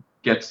who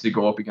gets to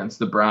go up against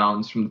the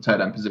Browns from the tight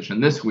end position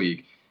this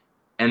week,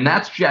 and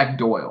that's Jack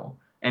Doyle.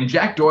 And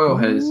Jack Doyle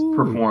has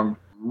performed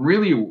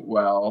really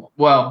well.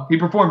 Well, he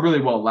performed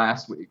really well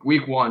last week.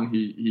 Week 1,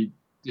 he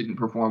didn't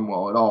perform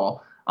well at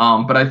all.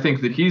 But I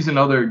think that he's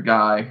another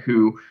guy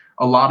who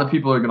a lot of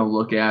people are going to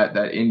look at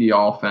that Indy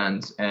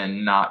offense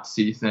and not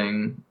see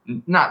anything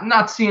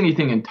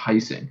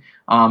enticing.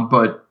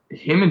 But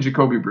him and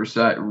Jacoby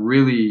Brissett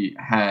really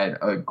had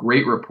a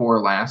great rapport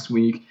last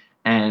week.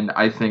 And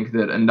I think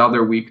that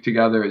another week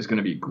together is going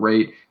to be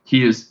great.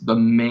 He is the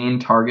main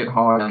target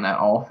hog on that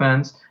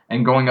offense.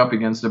 And going up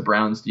against a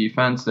Browns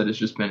defense that has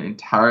just been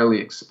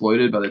entirely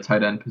exploited by the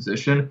tight end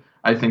position,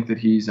 I think that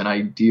he's an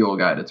ideal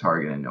guy to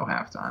target in no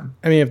halftime.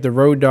 I mean, if the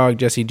road dog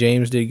Jesse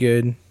James did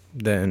good,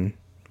 then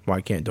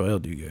why can't Doyle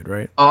do good,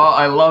 right? Oh,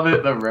 I love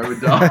it, the road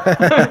dog.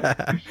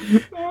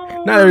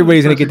 Not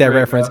everybody's going to get that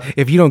reference.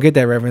 If you don't get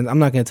that reference, I'm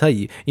not going to tell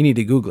you. You need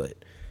to Google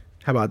it.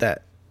 How about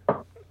that?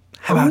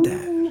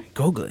 That?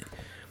 Google it.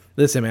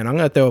 Listen, man, I'm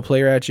going to throw a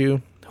player at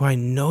you who I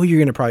know you're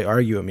going to probably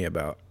argue with me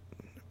about,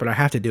 but I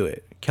have to do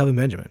it. Kelvin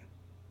Benjamin.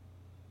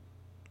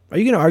 Are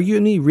you going to argue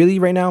with me really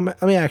right now?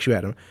 Let me ask you,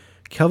 Adam.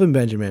 Kelvin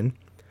Benjamin,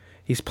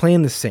 he's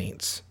playing the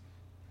Saints.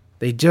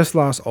 They just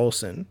lost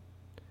Olsen.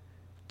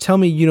 Tell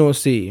me you don't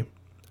see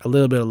a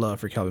little bit of love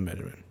for Kelvin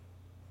Benjamin.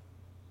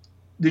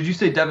 Did you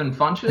say Devin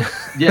Funchess?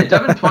 Yeah,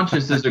 Devin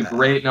Funchess is a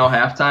great no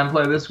halftime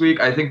play this week.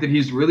 I think that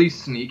he's really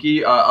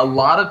sneaky. A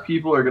lot of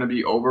people are going to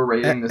be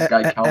overrating this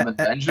guy, Kelvin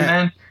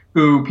Benjamin,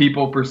 who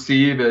people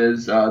perceive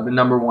as the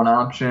number 1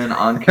 option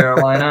on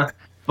Carolina.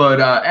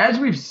 But as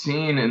we've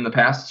seen in the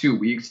past 2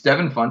 weeks,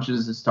 Devin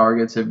Funchess'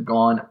 targets have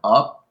gone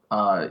up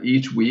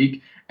each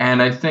week.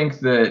 And I think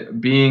that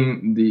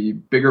being the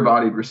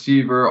bigger-bodied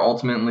receiver,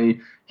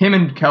 ultimately, him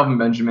and Kelvin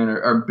Benjamin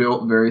are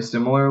built very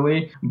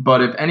similarly.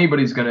 But if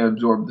anybody's going to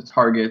absorb the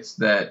targets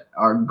that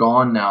are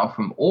gone now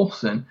from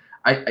Olsen,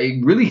 I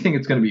really think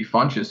it's going to be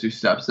Funchess who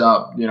steps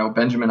up.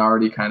 Benjamin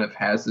already kind of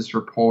has this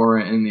rapport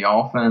in the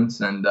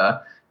offense, and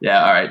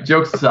yeah, all right.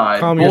 Jokes aside,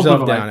 calm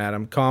yourself down,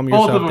 Adam. Calm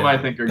yourself down. Both of them, I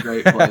think, are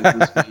great plays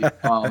this week.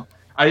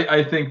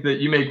 I think that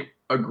you make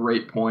a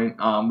great point.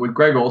 With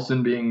Greg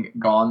Olsen being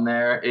gone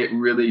there, it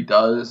really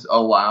does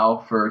allow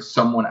for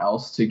someone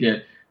else to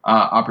get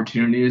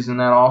opportunities in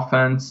that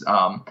offense.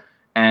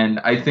 And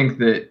I think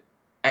that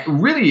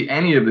really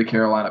any of the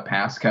Carolina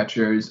pass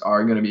catchers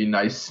are going to be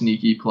nice,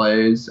 sneaky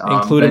plays.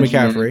 Including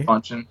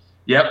McCaffrey.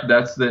 Yep,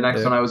 that's the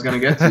next one I was going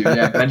to get to.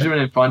 Yeah, Benjamin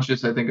and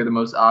Funchess, I think, are the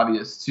most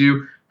obvious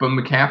too. But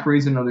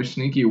McCaffrey's another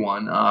sneaky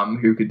one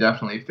who could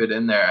definitely fit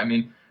in there. I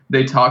mean,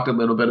 they talked a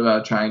little bit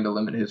about trying to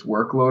limit his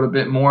workload a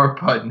bit more,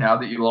 but now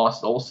that you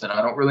lost Olsen,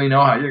 I don't really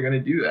know how you're going to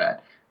do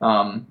that.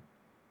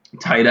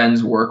 Tight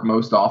ends work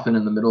most often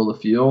in the middle of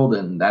the field,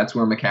 and that's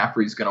where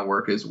McCaffrey's going to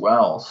work as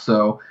well.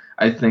 So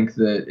I think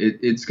that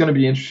it's going to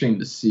be interesting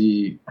to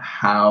see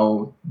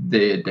how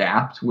they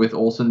adapt with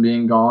Olsen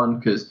being gone,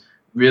 because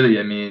really,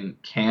 I mean,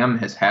 Cam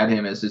has had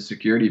him as his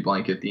security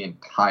blanket the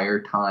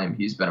entire time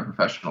he's been a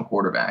professional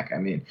quarterback. I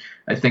mean,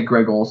 I think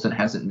Greg Olsen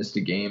hasn't missed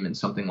a game in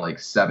something like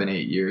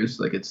 7-8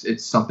 years. Like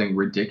it's something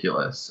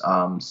ridiculous.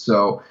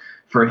 So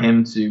for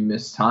him to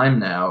miss time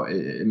now,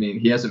 I mean,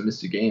 he hasn't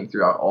missed a game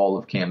throughout all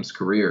of Cam's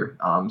career.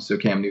 So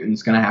Cam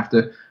Newton's going to have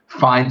to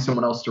find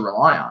someone else to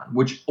rely on,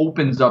 which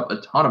opens up a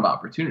ton of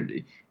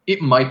opportunity.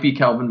 It might be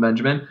Kelvin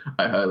Benjamin.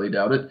 I highly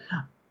doubt it.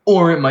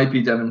 Or it might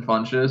be Devin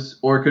Funchess,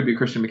 or it could be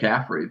Christian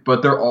McCaffrey.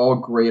 But they're all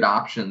great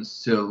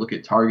options to look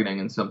at targeting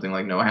in something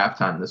like no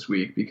halftime this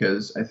week,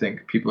 because I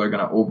think people are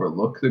going to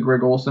overlook the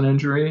Greg Olsen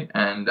injury,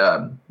 and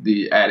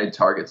the added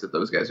targets that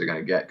those guys are going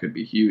to get could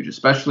be huge,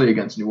 especially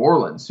against New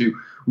Orleans, who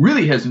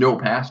really has no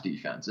pass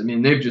defense. I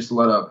mean, they've just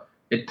let up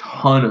a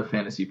ton of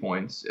fantasy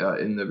points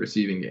in the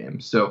receiving game.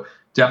 So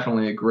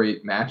definitely a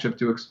great matchup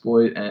to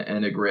exploit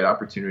and a great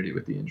opportunity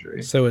with the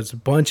injury. So it's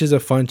bunches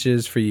of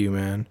Funches for you,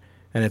 man.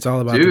 and it's all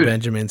about the Dude.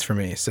 Benjamins for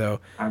me. So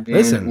I mean,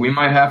 listen, we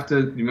might have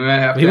to. we might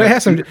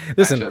have some.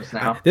 Listen,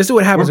 now. this is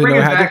what happens We're with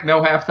no bringing back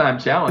no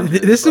halftime challenge.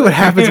 This is what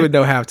happens with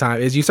no halftime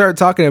is you start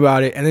talking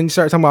about it and then you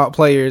start talking about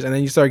players and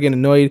then you start getting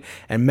annoyed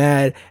and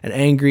mad and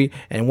angry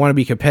and want to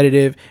be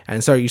competitive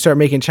and you start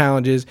making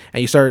challenges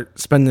and you start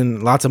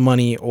spending lots of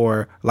money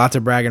or lots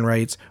of bragging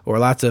rights or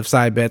lots of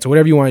side bets or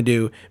whatever you want to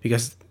do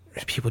because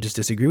people just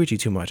disagree with you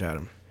too much,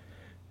 Adam.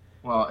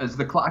 Well, as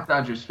the Clock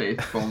Dodgers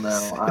faithful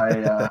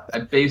know, I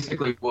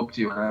basically whooped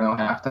you in no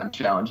halftime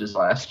challenges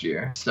last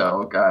year.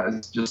 So,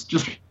 guys, just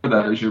for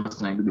that as you're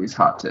listening to these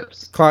hot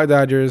tips. Clock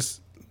Dodgers,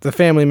 the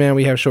family, man,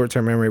 we have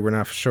short-term memory. We're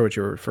not sure what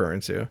you're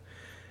referring to.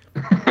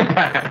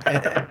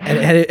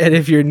 and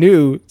if you're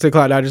new to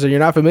Clock Dodgers and you're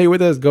not familiar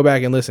with us, go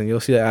back and listen.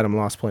 You'll see that Adam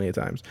lost plenty of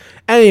times.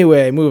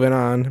 Anyway, moving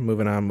on.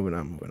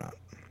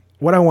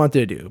 What I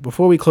wanted to do,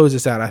 before we close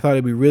this out, I thought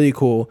it'd be really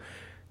cool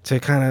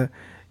to kind of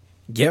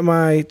get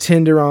my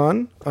Tinder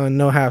on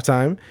no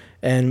halftime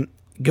and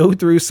go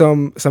through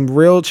some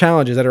real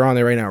challenges that are on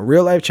there right now.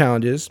 Real life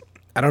challenges.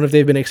 I don't know if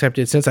they've been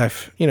accepted since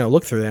I've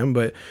looked through them,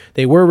 but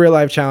they were real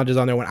life challenges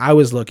on there when I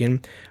was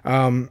looking.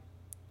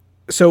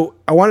 So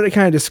I wanted to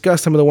kind of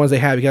discuss some of the ones they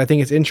have because I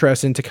think it's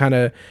interesting to kind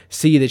of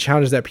see the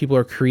challenges that people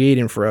are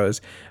creating for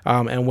us,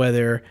 and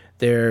whether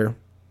they're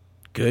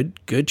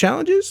good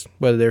challenges,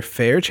 whether they're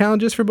fair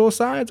challenges for both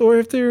sides, or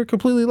if they're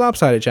completely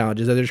lopsided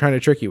challenges that they're trying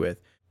to trick you with.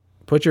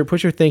 Put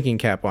your thinking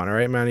cap on, all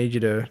right, man? I need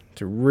you to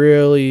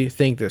really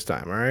think this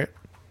time, all right?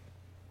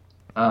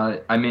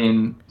 I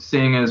mean,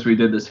 seeing as we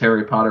did this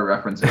Harry Potter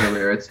reference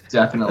earlier, it's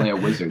definitely a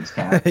wizard's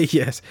cap.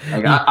 Yes.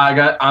 Like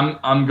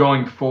I'm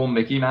going full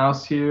Mickey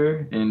Mouse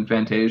here in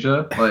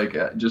Fantasia. Like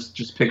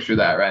just picture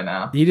that right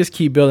now. You just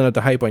keep building up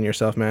the hype on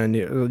yourself, man.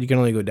 You can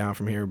only go down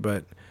from here.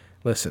 But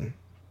listen,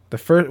 the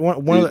first one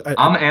of the,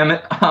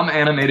 I'm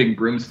animating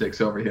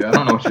broomsticks over here. I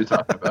don't know what you're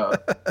talking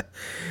about.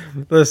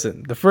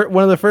 Listen,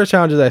 one of the first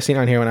challenges I seen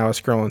on here when I was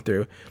scrolling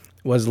through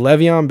was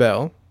Le'Veon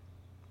Bell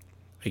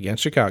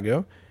against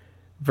Chicago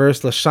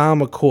versus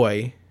LaShawn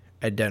McCoy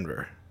at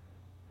Denver.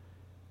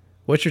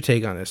 What's your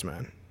take on this,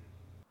 man?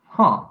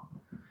 Huh.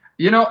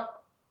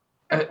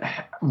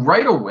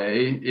 Right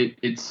away,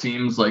 it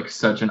seems like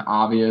such an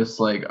obvious,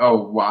 like,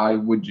 oh, why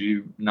would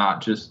you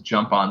not just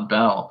jump on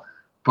Bell?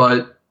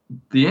 But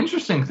the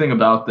interesting thing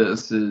about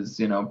this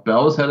is,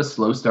 Bell's had a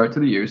slow start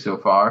to the year so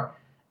far.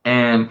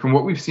 And from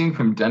what we've seen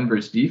from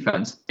Denver's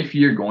defense, if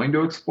you're going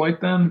to exploit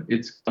them,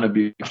 it's going to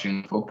be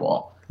rushing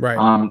football. Right.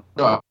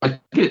 So I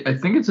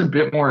think it's a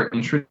bit more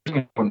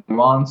interesting and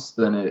nuanced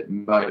than it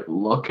might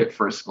look at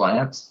first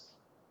glance.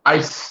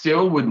 I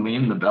still would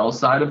lean the Bell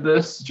side of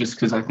this just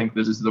because I think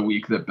this is the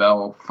week that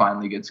Bell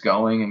finally gets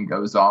going and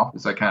goes off,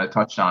 as I kind of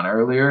touched on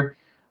earlier.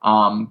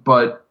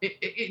 But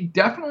it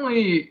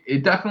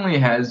definitely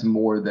has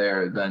more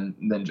there than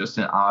just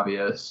an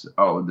obvious,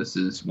 oh, this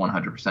is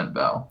 100%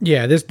 Bell.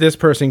 Yeah, this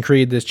person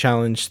created this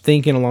challenge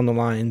thinking along the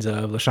lines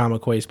of LaShawn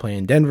McCoy's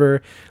playing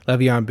Denver.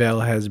 Le'Veon Bell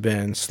has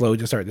been slow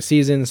to start the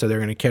season, so they're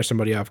going to catch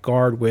somebody off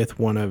guard with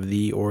one of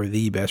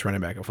the best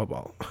running back of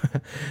football.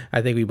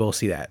 I think we both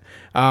see that.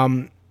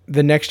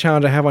 The next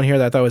challenge I have on here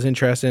that I thought was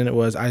interesting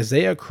was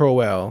Isaiah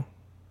Crowell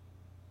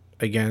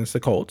against the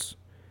Colts.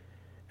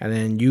 And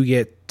then you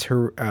get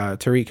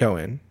Tariq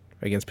Cohen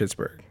against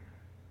Pittsburgh.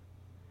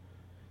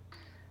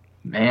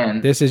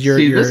 Man, this is your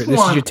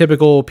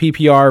typical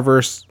PPR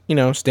versus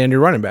standard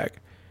running back.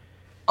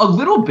 A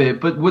little bit,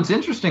 but what's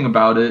interesting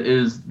about it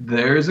is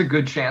there's a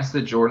good chance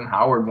that Jordan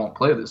Howard won't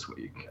play this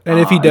week. And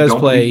if he does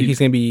play, he's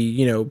going to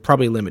be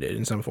probably limited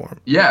in some form.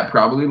 Yeah,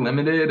 probably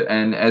limited.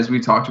 And as we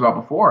talked about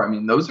before, I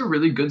mean, those are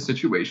really good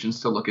situations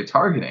to look at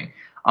targeting.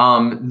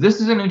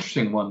 This is an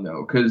interesting one,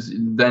 though, because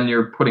then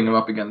you're putting him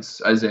up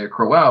against Isaiah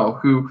Crowell,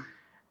 who,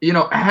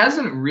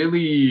 hasn't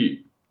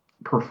really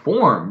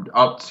performed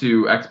up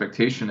to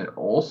expectation at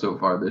all so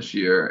far this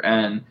year.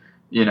 And,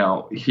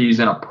 he's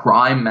in a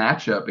prime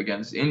matchup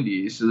against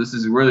Indy. So this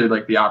is really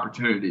like the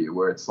opportunity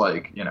where it's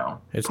like,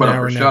 it's put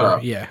up or shut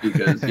up. Yeah.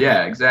 Because,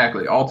 yeah,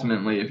 exactly.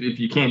 Ultimately, if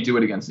you can't do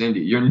it against Indy,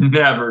 you're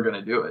never going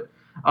to do it.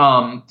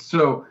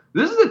 So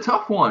this is a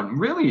tough one,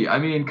 really. I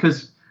mean,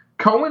 because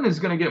Cohen is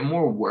going to get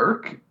more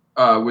work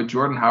with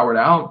Jordan Howard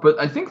out, but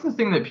I think the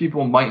thing that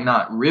people might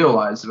not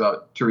realize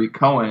about Tariq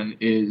Cohen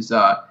is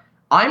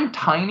I'm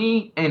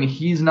tiny and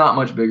he's not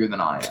much bigger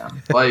than I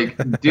am. Like,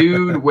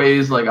 dude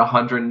weighs like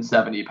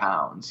 170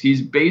 pounds.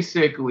 He's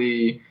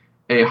basically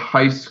a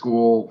high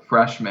school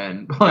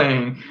freshman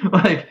playing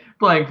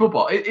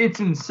football. It's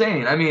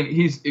insane. I mean,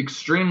 he's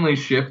extremely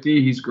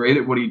shifty. He's great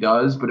at what he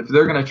does, but if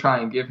they're going to try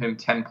and give him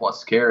 10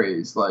 plus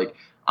carries, like,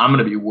 I'm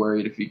going to be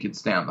worried if he could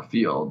stay on the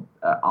field,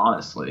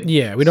 honestly.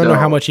 Yeah, we don't know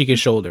how much he can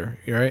shoulder,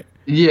 right?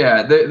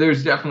 Yeah,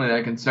 there's definitely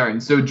that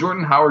concern. So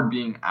Jordan Howard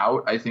being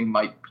out, I think,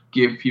 might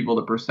give people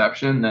the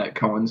perception that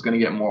Cohen's going to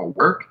get more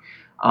work.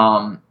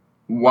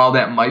 while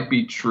that might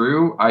be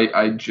true,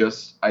 I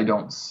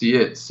don't see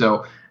it.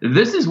 So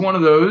this is one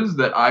of those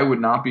that I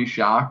would not be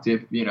shocked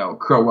if,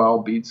 Crowell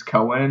beats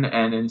Cohen,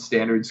 and in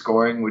standard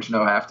scoring, which no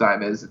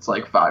halftime is, it's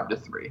like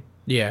 5-3.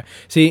 Yeah.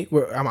 See,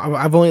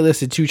 I've only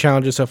listed 2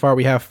 challenges so far.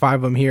 We have 5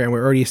 of them here, and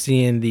we're already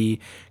seeing the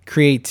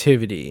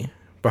creativity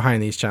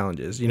behind these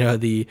challenges.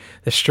 The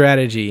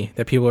strategy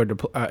that people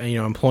are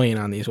employing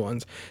on these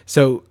ones.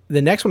 So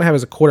the next one I have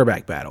is a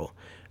quarterback battle,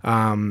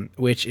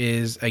 which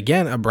is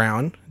again a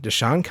Brown,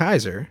 Deshaun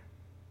Kaiser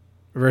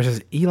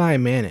versus Eli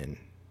Manning.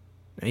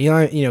 Now,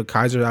 Eli,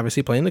 Kaiser's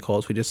obviously playing the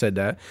Colts. We just said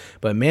that,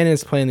 but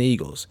Manning's playing the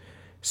Eagles.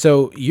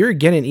 So you're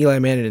getting Eli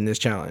Manning in this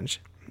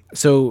challenge.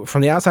 So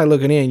from the outside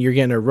looking in, you're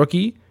getting a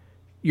rookie.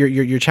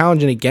 You're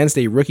challenging against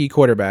a rookie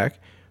quarterback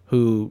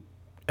who,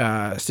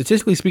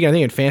 statistically speaking, I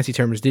think in fantasy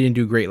terms, didn't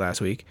do great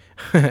last week,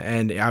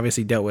 and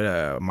obviously dealt with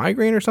a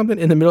migraine or something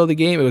in the middle of the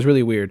game. It was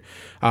really weird.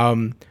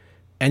 And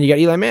you got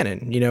Eli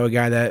Manning, a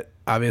guy that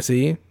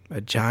obviously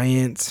a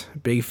giant,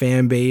 big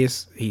fan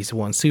base. He's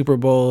won Super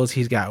Bowls.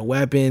 He's got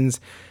weapons.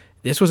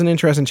 This was an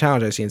interesting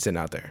challenge I've seen sitting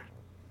out there.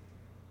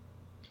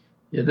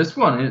 Yeah, this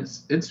one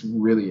it's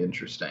really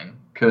interesting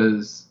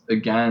because,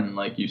 again,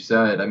 like you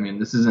said, I mean,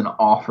 this is an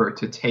offer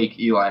to take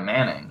Eli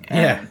Manning.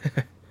 And,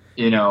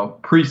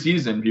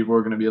 preseason, people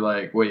are going to be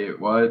like, wait,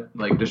 what?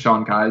 Like,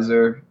 Deshaun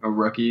Kaiser, a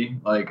rookie?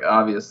 Like,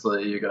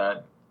 obviously, you're going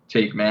to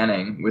take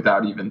Manning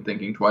without even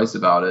thinking twice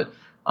about it.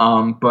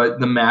 But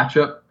the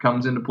matchup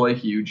comes into play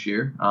huge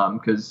here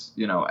because,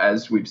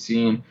 as we've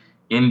seen,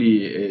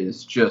 Indy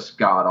is just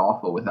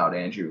god-awful without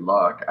Andrew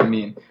Luck. I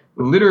mean,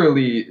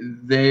 literally,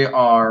 they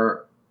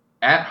are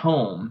at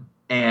home,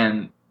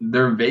 and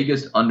they're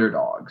Vegas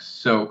underdogs.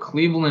 So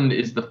Cleveland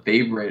is the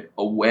favorite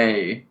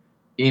away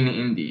in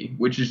Indy,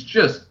 which is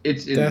just,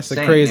 it's insane. That's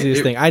the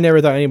craziest thing. I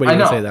never thought anybody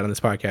would say that on this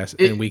podcast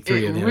in week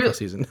 3 of the NFL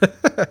season.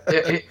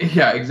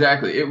 Yeah,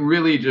 exactly. It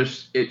really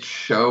it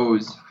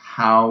shows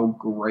how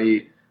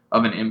great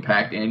of an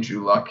impact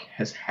Andrew Luck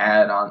has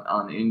had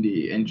on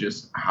Indy and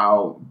just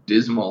how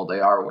dismal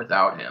they are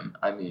without him.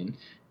 I mean,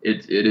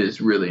 it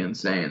is really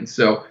insane.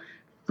 So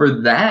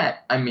for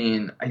that, I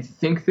mean, I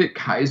think that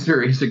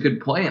Kaiser is a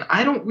good play, and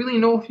I don't really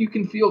know if you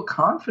can feel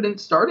confident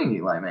starting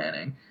Eli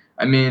Manning.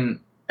 I mean,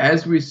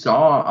 as we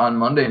saw on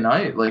Monday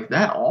night, like,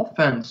 that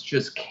offense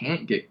just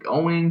can't get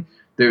going.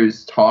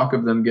 There's talk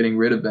of them getting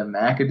rid of Ben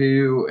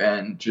McAdoo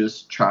and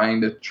just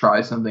trying to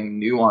try something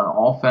new on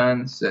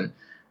offense, and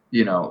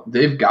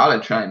they've got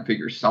to try and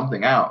figure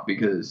something out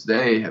because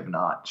they have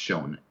not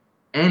shown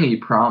any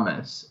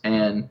promise,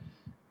 and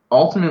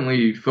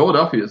ultimately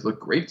Philadelphia's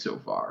looked great so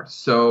far.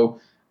 So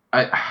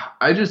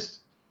I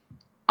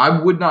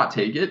would not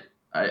take it.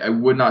 I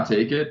would not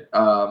take it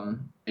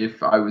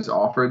if I was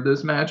offered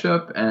this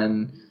matchup.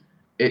 And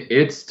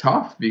it's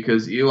tough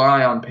because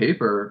Eli on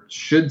paper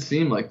should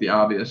seem like the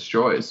obvious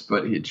choice,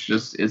 but it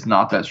just is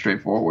not that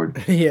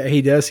straightforward. Yeah,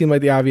 he does seem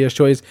like the obvious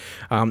choice.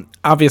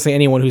 Obviously,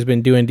 anyone who's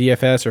been doing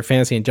DFS or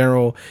fantasy in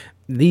general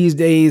these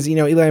days,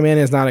 Eli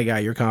Manning is not a guy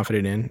you're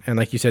confident in. And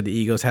like you said, the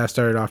Eagles have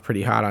started off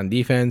pretty hot on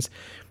defense.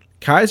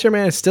 Kaiser,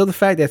 man, is still the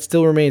fact that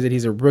still remains that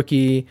he's a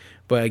rookie.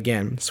 But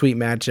again, sweet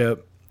matchup.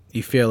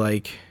 You feel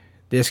like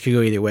this could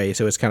go either way,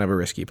 so it's kind of a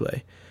risky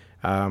play.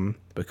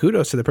 But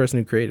kudos to the person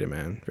who created it,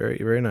 man. Very,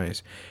 very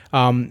nice.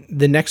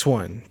 The next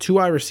one, 2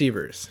 wide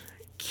receivers.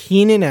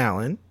 Keenan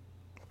Allen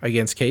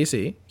against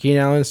KC.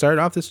 Keenan Allen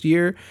started off this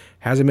year,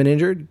 hasn't been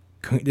injured.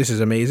 This is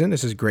amazing.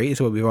 This is great.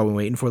 It's what we've all been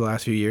waiting for the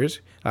last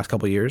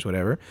couple of years,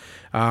 whatever.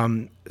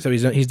 So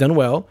he's done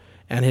well.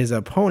 And his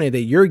opponent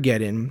that you're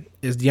getting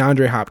is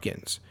DeAndre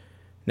Hopkins.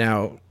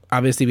 Now,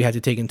 obviously, we have to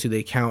take into the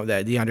account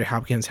that DeAndre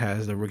Hopkins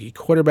has the rookie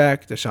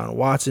quarterback, Deshaun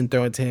Watson,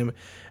 throwing to him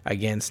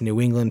against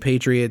New England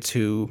Patriots,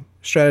 who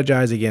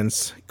strategize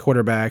against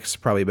quarterbacks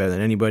probably better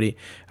than anybody.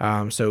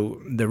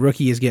 So the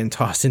rookie is getting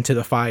tossed into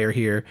the fire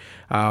here.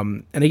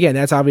 And again,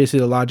 that's obviously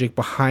the logic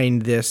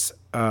behind this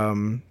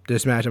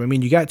matchup. I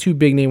mean, you got 2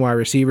 big name wide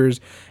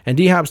receivers, and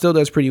D-Hop still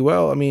does pretty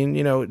well. I mean,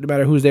 no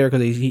matter who's there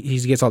because he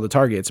gets all the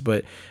targets.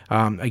 But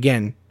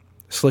again,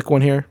 slick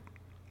one here.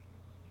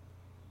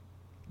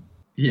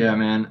 Yeah,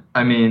 man.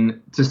 I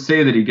mean, to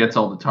say that he gets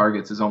all the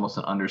targets is almost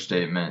an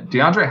understatement.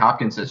 DeAndre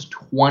Hopkins has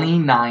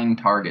 29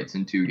 targets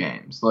in 2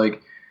 games.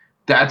 Like,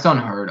 that's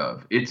unheard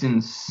of. It's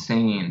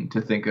insane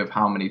to think of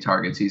how many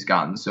targets he's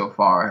gotten so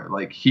far.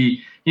 Like,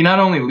 he not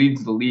only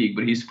leads the league,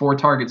 but he's 4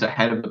 targets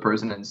ahead of the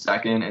person in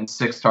second and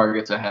 6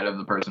 targets ahead of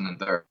the person in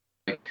third.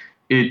 Like,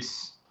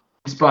 it's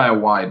by a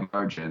wide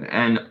margin.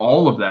 And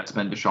all of that's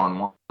been Deshaun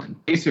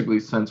Watson. Basically,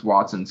 since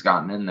Watson's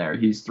gotten in there,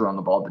 he's thrown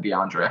the ball to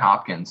DeAndre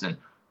Hopkins, and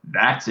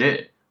that's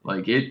it.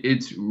 Like,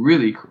 it's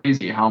really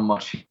crazy how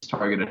much he's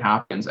targeted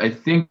Hopkins. I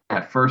think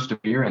that first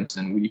appearance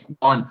in week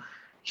 1,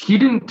 he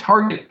didn't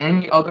target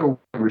any other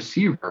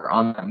receiver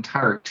on the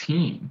entire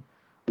team,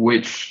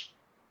 which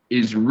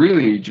is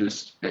really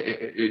just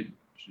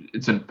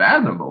it's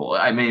unfathomable.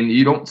 I mean,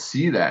 you don't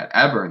see that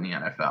ever in the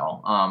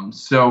NFL.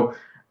 So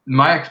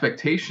my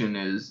expectation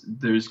is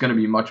there's going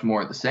to be much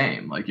more of the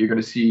same. Like, you're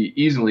going to see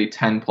easily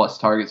 10 plus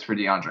targets for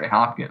DeAndre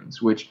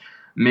Hopkins, which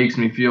makes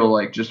me feel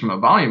like, just from a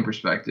volume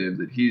perspective,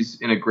 that he's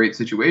in a great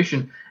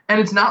situation. And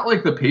it's not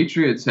like the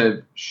Patriots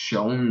have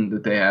shown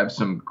that they have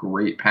some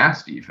great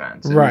pass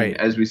defense. Right. I mean,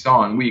 as we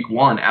saw in week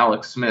 1,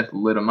 Alex Smith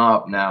lit him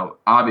up. Now,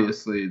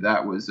 obviously,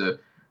 that was a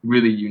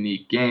really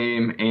unique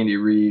game. Andy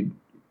Reid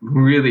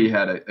really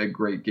had a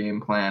great game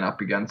plan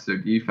up against their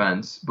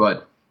defense.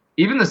 But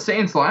even the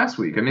Saints last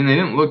week, I mean, they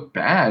didn't look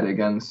bad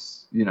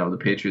against, the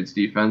Patriots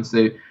defense.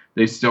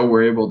 They still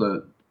were able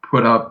to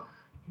put up,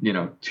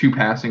 2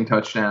 passing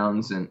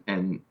touchdowns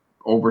and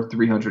over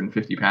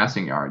 350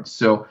 passing yards.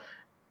 So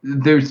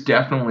there's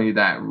definitely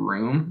that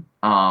room.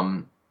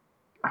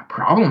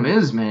 Problem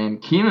is, man,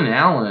 Keenan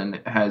Allen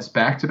has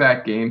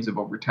back-to-back games of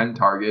over 10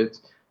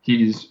 targets.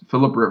 He's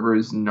Phillip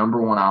Rivers'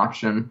 number 1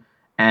 option,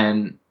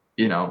 and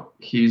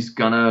he's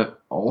gonna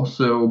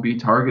also be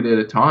targeted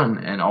a ton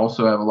and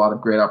also have a lot of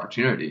great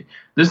opportunity.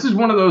 This is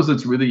one of those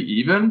that's really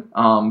even.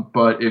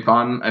 But if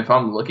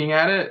I'm looking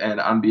at it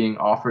and I'm being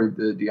offered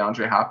the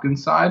DeAndre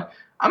Hopkins side,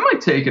 I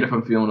might take it if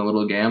I'm feeling a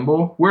little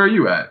gamble. Where are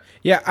you at?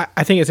 Yeah,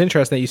 I think it's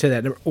interesting that you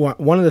said that.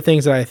 One of the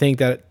things that I think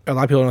that a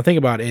lot of people don't think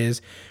about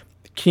is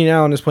Keenan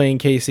Allen is playing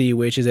KC,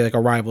 which is like a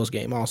rivals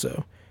game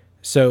also.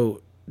 So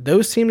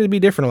those seem to be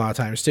different a lot of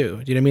times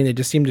too. Do you know what I mean? They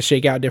just seem to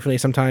shake out differently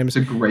sometimes.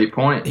 It's a great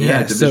point.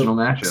 Yeah, divisional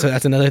matchup. So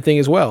that's another thing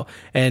as well.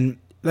 And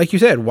like you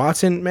said,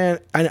 Watson, man,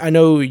 I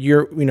know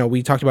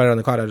we talked about it on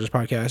the Cloud Dodgers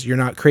podcast. You're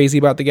not crazy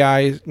about the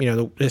guy,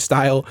 his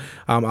style.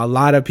 A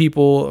lot of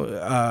people,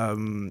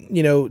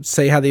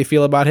 say how they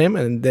feel about him,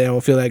 and they don't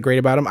feel that great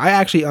about him. I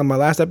actually, on my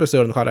last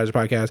episode on the Cloud Dodgers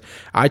podcast,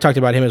 I talked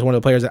about him as one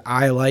of the players that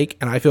I like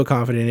and I feel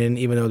confident in,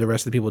 even though the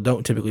rest of the people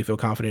don't typically feel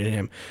confident in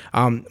him.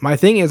 My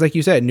thing is, like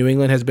you said, New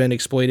England has been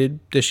exploited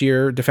this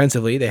year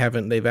defensively.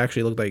 They've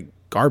actually looked like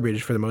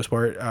garbage for the most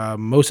part,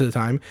 most of the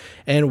time.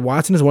 And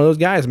Watson is one of those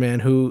guys,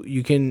 man, who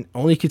you can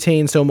only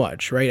contain so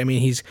much, right? I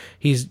mean, he's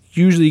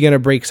usually going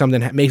to make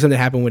something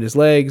happen with his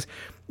legs.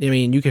 I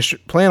mean, you can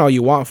plan all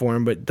you want for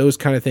him, but those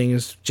kind of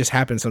things just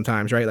happen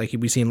sometimes, right? Like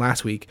we seen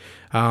last week.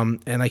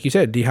 And like you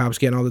said, D-Hop's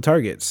getting all the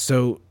targets.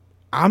 So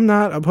I'm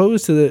not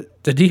opposed to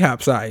the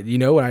D-Hop side,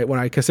 when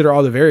I consider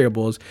all the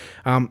variables.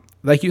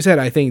 Like you said,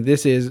 I think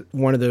this is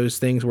one of those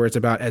things where it's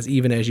about as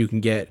even as you can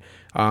get,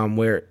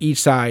 where each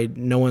side,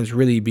 no one's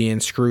really being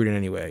screwed in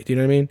any way. Do you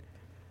know what I mean?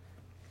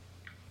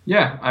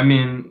 Yeah, I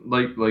mean,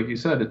 like you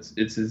said,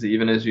 it's as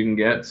even as you can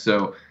get.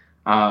 So,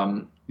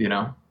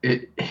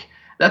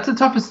 that's the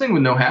toughest thing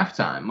with no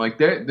halftime. Like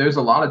there's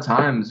a lot of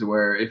times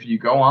where if you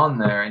go on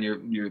there and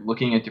you're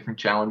looking at different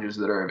challenges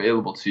that are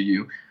available to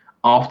you,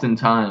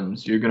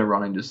 oftentimes you're going to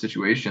run into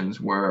situations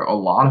where a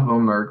lot of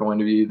them are going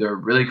to be either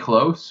really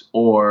close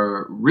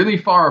or really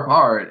far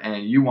apart,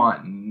 and you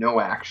want no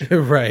action.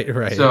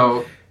 Right.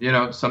 So,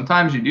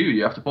 sometimes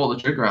you have to pull the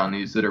trigger on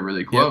these that are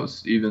really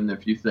close, even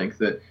if you think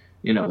that,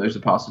 there's a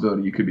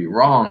possibility you could be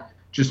wrong,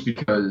 just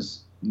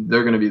because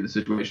they're going to be the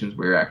situations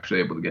where you're actually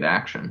able to get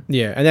action.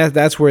 Yeah, and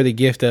that's where the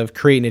gift of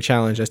creating a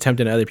challenge that's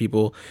tempting other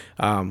people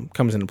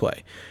comes into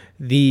play.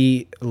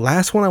 The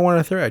last one I want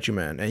to throw at you,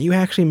 man, and you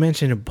actually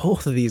mentioned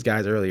both of these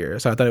guys earlier,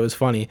 so I thought it was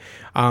funny.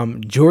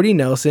 Jordy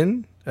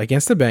Nelson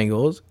against the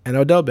Bengals and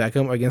Odell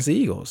Beckham against the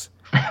Eagles.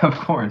 Of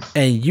course.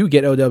 And you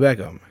get Odell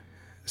Beckham.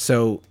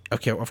 So,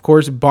 okay, of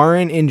course,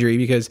 barring injury,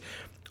 because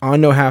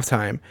on no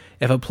halftime,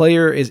 if a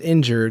player is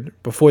injured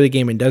before the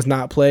game and does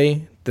not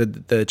play,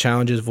 the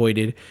challenge is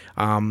voided.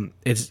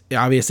 It's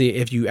obviously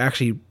if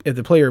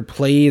the player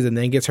plays and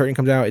then gets hurt and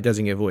comes out, it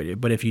doesn't get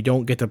voided. But if you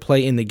don't get to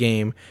play in the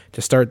game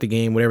to start the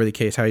game, whatever the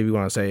case, however you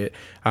want to say it,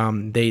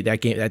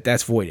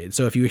 that's voided.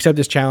 So if you accept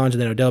this challenge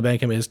and then Odell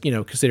Beckham is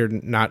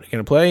considered not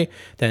going to play,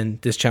 then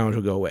this challenge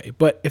will go away.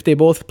 But if they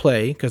both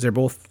play, because they're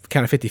both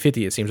kind of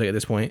 50-50, it seems like at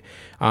this point,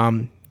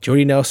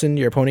 Jordy Nelson,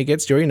 your opponent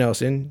gets Jordy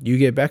Nelson, you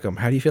get Beckham.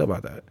 How do you feel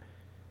about that?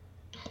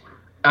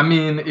 I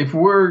mean, if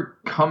we're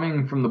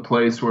coming from the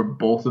place where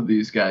both of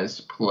these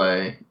guys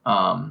play,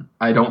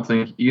 I don't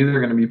think either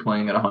are going to be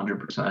playing at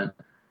 100%.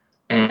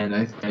 And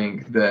I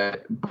think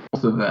that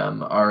both of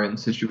them are in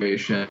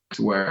situations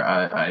where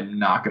I'm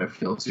not going to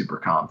feel super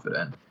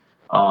confident.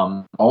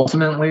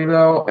 Ultimately,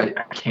 though, I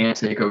can't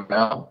take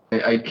Odell.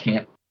 I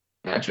can't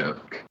match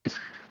up.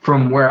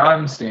 From where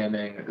I'm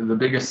standing, the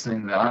biggest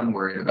thing that I'm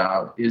worried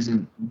about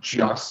isn't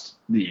just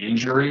the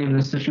injury in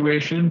this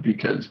situation,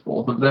 because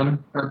both of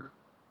them are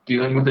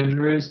dealing with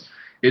injuries.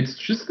 It's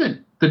just that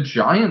the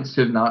Giants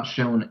have not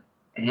shown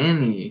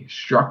any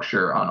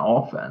structure on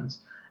offense.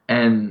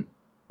 And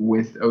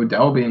with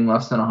Odell being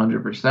less than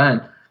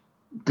 100%,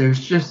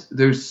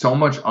 there's so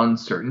much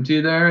uncertainty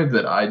there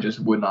that I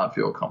just would not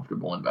feel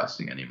comfortable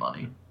investing any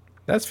money.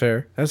 That's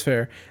fair.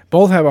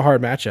 Both have a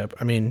hard matchup.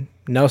 I mean,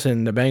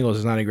 Nelson, the Bengals,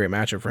 is not a great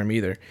matchup for him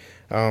either.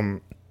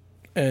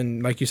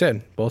 And like you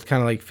said, both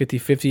kind of like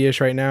 50-50-ish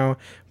right now.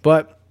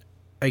 But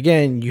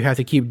again, you have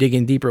to keep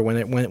digging deeper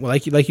when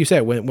like you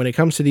said, when it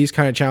comes to these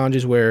kind of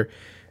challenges where,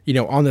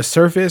 on the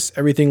surface,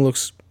 everything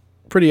looks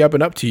pretty up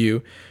and up to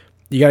you.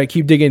 You got to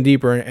keep digging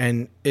deeper.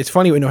 And it's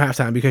funny with no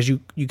halftime, because you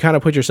kind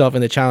of put yourself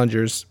in the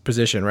challenger's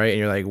position, right? And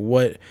you're like,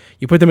 what?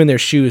 You put them in their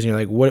shoes and you're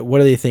like, what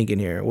are they thinking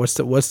here? What's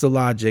the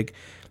logic?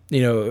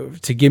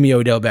 to give me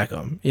Odell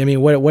Beckham. I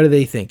mean, what are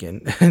they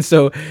thinking? And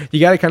so you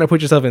got to kind of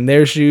put yourself in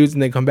their shoes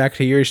and then come back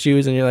to your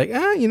shoes and you're like,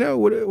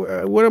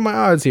 what are my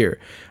odds here?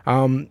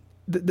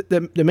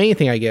 The main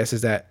thing, I guess,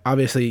 is that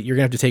obviously you're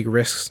going to have to take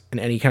risks in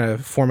any kind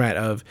of format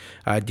of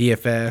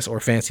DFS or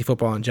fantasy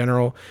football in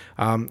general.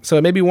 So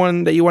it may be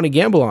one that you want to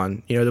gamble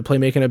on, the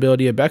playmaking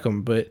ability of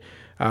Beckham. But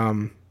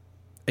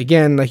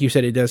again, like you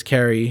said, it does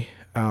carry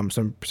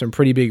some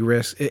pretty big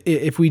risks.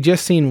 If we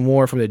just seen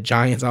more from the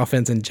Giants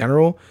offense in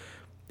general,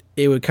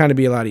 it would kind of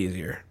be a lot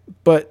easier.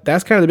 But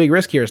that's kind of the big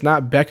risk here. It's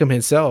not Beckham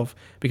himself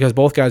because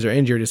both guys are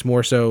injured. It's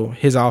more so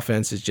his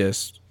offense is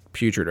just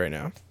putrid right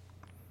now.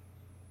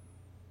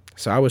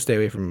 So I would stay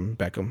away from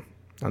Beckham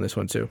on this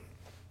one too.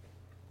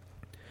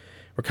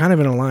 We're kind of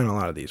in a line on a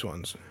lot of these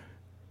ones.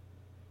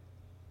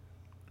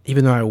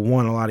 Even though I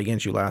won a lot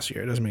against you last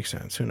year. It doesn't make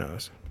sense. Who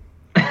knows?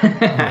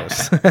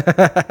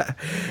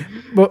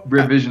 But,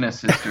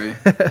 revisionist history.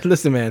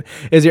 Listen, man,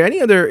 is there any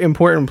other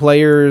important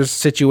players,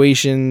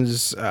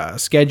 situations,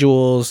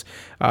 schedules,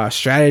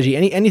 strategy,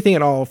 anything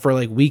at all for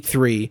like week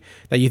 3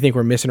 that you think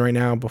we're missing right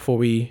now before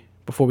we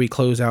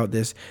close out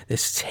this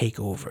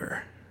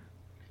takeover?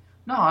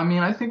 No, I mean,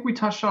 I think we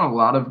touched on a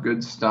lot of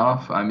good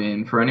stuff. I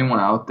mean, for anyone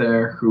out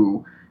there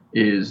who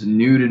is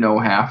new to No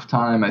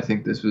Halftime, I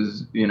think this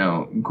was,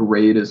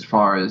 great as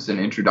far as an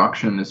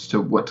introduction as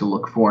to what to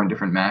look for in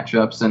different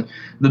matchups. And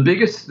the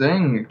biggest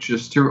thing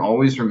just to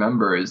always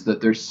remember is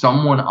that there's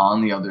someone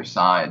on the other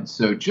side.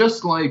 So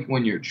just like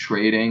when you're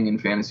trading in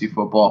fantasy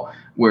football,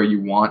 where you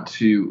want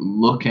to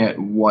look at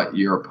what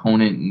your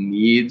opponent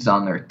needs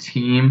on their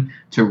team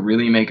to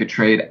really make a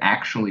trade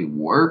actually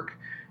work,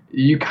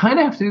 you kind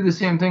of have to do the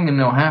same thing in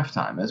No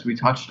Halftime, as we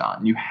touched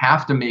on. You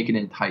have to make it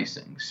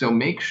enticing. So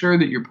make sure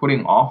that you're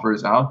putting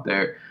offers out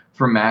there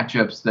for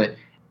matchups that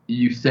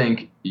you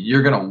think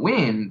you're going to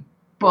win,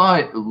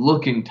 but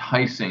look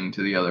enticing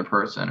to the other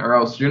person. Or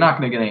else you're not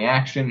going to get any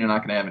action, you're not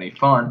going to have any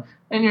fun,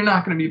 and you're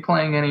not going to be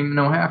playing any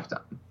No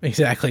Halftime.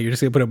 Exactly. You're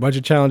just going to put a bunch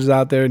of challenges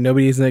out there,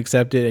 nobody's going to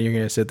accept it, and you're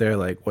going to sit there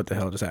like, what the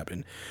hell just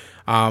happened?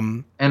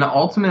 And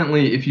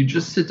ultimately, if you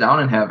just sit down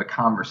and have a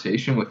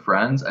conversation with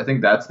friends, I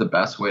think that's the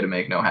best way to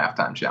make No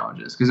Halftime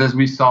challenges. Because as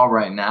we saw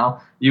right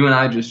now, you and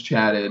I just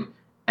chatted,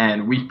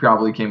 and we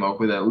probably came up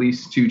with at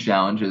least 2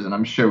 challenges, and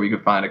I'm sure we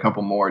could find a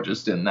couple more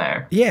just in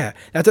there. Yeah,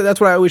 that's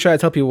what I always try to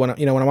tell people when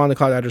I'm on the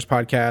Cloud Dodgers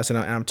podcast and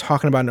I'm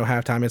talking about No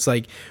Halftime. It's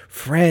like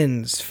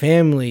friends,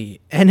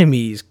 family,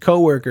 enemies,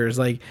 coworkers.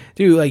 Like,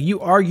 dude, like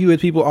you argue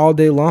with people all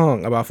day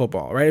long about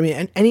football, right? I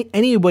mean,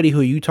 anybody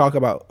who you talk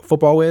about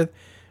football with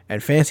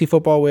and fantasy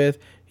football with,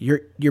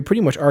 you're pretty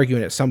much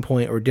arguing at some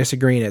point or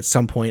disagreeing at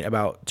some point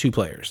about 2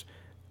 players.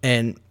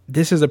 And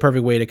this is the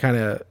perfect way to kind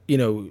of,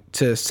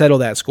 to settle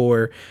that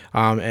score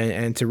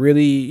and to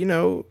really,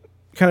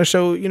 kind of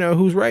show,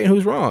 who's right and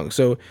who's wrong.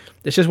 So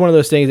it's just one of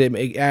those things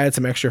that add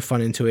some extra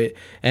fun into it.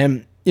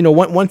 And,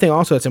 one thing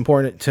also that's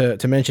important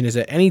to mention is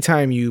that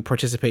anytime you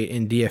participate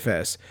in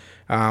DFS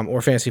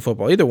or fantasy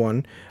football, either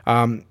one,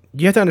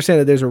 you have to understand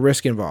that there's a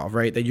risk involved,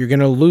 right? That you're going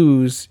to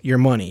lose your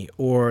money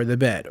or the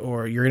bet,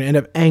 or you're going to end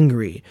up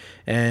angry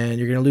and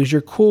you're going to lose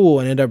your cool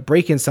and end up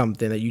breaking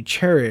something that you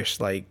cherish,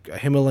 like a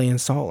Himalayan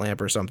salt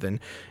lamp or something.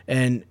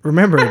 And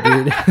remember,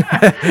 dude,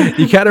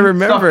 you got to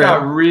remember.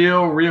 Stuff got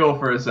real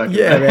for a second.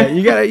 Yeah, man.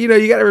 You got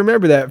to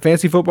remember that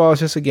fantasy football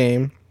is just a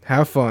game.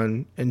 Have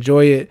fun,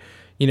 enjoy it.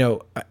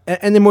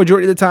 And the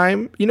majority of the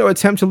time,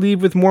 attempt to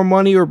leave with more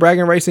money or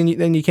bragging rights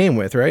than you came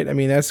with, right? I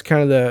mean, that's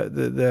kind of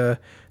the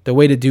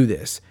way to do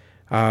this.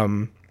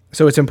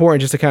 So it's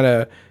important just to kind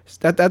of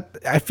that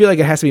I feel like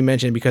it has to be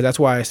mentioned, because that's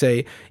why I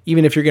say,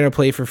 even if you're going to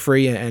play for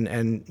free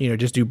and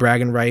just do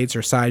bragging rights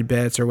or side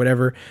bets or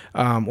whatever,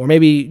 or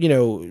maybe,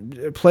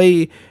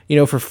 play,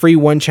 for free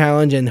one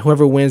challenge and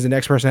whoever wins, the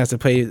next person has to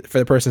pay for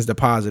the person's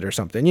deposit or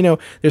something.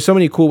 There's so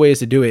many cool ways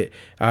to do it.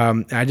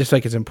 I just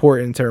think it's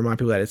important to remind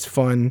people that it's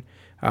fun.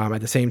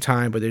 At the same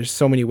time, but there's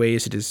so many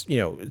ways to just,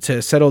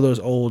 to settle those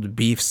old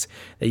beefs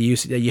that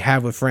you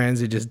have with friends,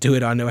 and just do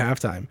it on No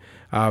Halftime.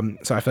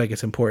 So I feel like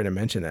it's important to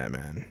mention that,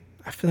 man.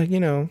 I feel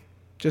like,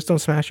 just don't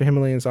smash your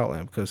Himalayan salt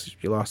lamp because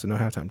you lost the No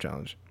Halftime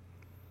challenge.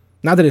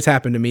 Not that it's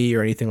happened to me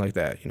or anything like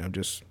that,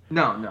 just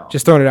no,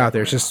 just throwing it out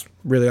there. It's just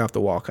really off the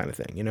wall kind of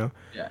thing,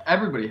 Yeah,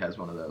 everybody has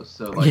one of those,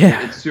 so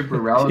it's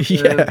super relative.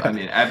 Yeah. I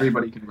mean,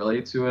 everybody can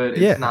relate to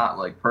it. It's not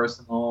like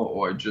personal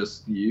or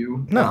just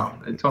you. No,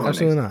 it totally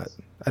absolutely makes not.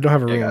 sense. I don't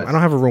have a room. Guys, I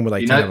don't have a room with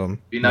like 10 of them.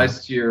 Be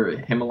nice to your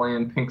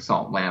Himalayan pink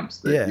salt lamps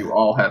that you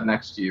all have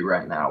next to you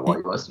right now while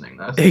you're listening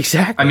to this.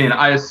 Exactly. I mean,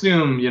 I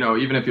assume,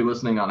 even if you're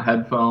listening on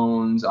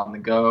headphones, on the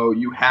go,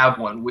 you have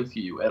one with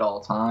you at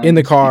all times. In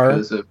the car.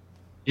 Because of,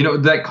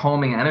 that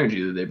calming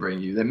energy that they bring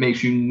you that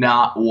makes you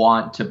not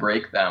want to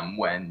break them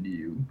when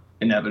you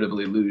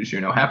inevitably lose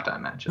your No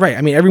Halftime match. Right.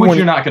 I mean, everyone. Which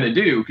you're not going to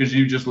do because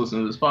you just listen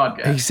to this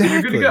podcast. Exactly. So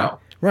you're good to go.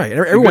 Right.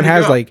 Everyone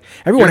has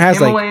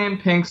Himalayan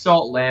pink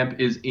salt lamp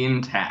is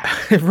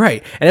intact.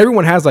 Right. And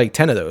everyone has like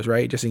 10 of those,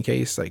 right? Just in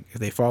case, like if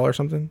they fall or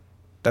something.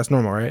 That's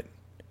normal, right?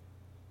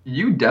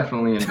 You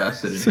definitely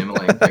invested in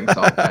Himalayan pink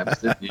salt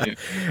lamps, didn't you?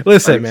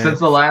 Listen, man. Since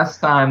the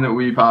last time that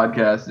we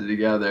podcasted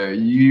together,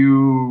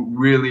 you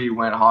really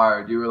went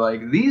hard. You were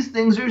like, these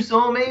things are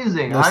so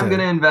amazing. Listen. I'm going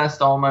to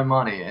invest all my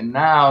money. And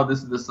now this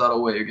is the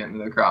subtle way you're getting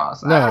to the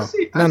cross. No, I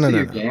see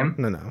your game.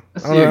 No. I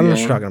I don't know what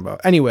you're talking about.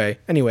 Anyway,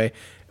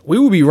 we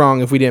would be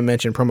wrong if we didn't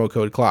mention promo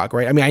code CLOCK,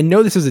 right? I mean, I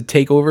know this is a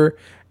takeover,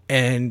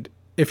 and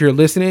if you're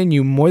listening,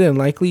 you more than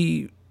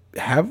likely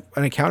have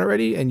an account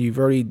already, and you've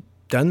already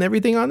done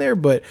everything on there.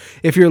 But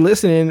if you're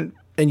listening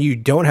and you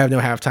don't have no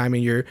halftime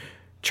and you're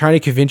trying to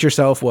convince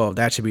yourself, well,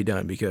 that should be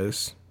done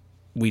because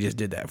we just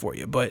did that for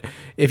you. But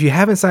if you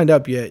haven't signed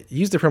up yet,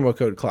 use the promo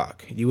code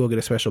CLOCK. You will get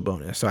a special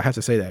bonus. So I have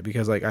to say that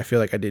because I feel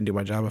like I didn't do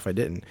my job if I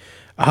didn't.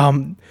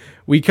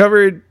 We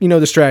covered,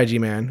 the strategy,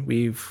 man.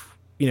 We've,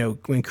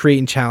 when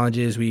creating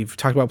challenges, we've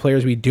talked about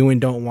players we do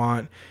and don't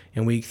want.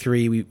 In week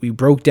 3, we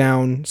broke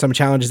down some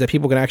challenges that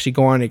people can actually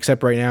go on and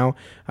accept right now,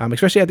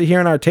 especially after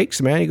hearing our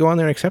takes, man. You go on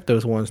there and accept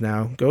those ones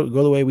now. Go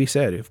the way we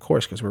said, of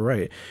course, because we're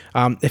right.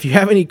 If you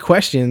have any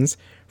questions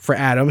for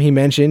Adam, he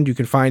mentioned you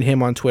can find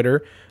him on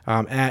Twitter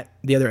at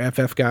the other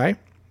FF guy.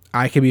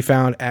 I can be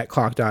found at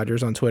Clock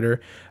Dodgers on Twitter.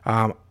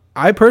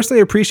 I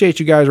personally appreciate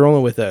you guys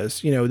rolling with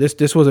us.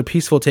 This was a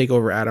peaceful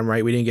takeover, Adam,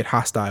 right? We didn't get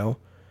hostile.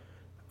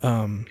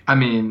 I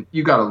mean,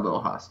 you got a little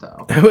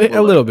hostile.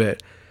 a little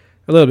bit,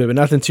 but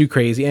nothing too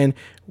crazy. And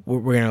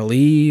we're gonna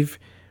leave.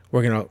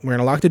 We're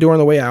gonna lock the door on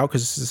the way out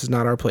because this is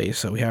not our place.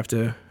 So we have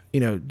to,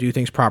 do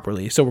things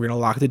properly. So we're gonna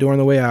lock the door on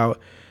the way out.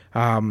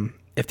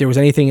 If there was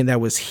anything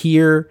that was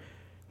here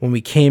when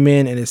we came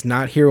in and it's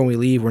not here when we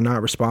leave, we're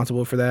not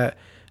responsible for that.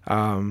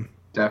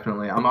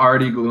 Definitely. I'm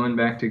already gluing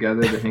back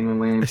together the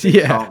Himalayan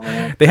pink salt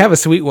lamp. They have a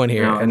sweet one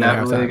here. And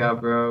that really got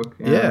broke.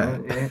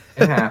 It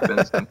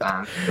happens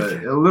sometimes.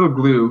 But a little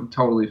glue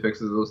totally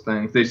fixes those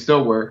things. They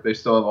still work. They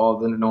still have all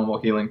the normal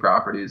healing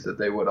properties that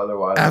they would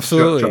otherwise.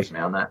 Absolutely. Trust me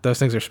on that. Those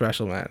things are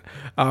special,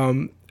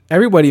 man.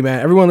 Everybody,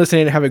 man, everyone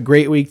listening, have a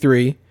great week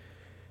 3.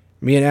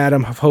 Me and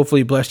Adam have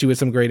hopefully blessed you with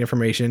some great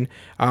information.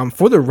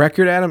 For the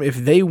record, Adam, if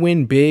they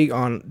win big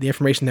on the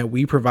information that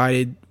we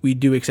provided, we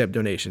do accept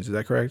donations. Is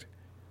that correct?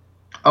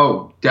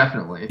 Oh,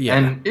 definitely. Yeah.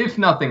 And if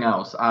nothing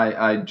else,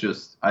 I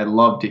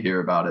love to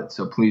hear about it.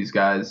 So please,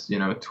 guys,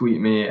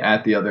 tweet me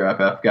at the other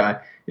FF guy.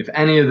 If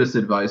any of this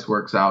advice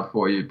works out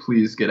for you,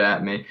 please get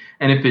at me.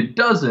 And if it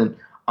doesn't,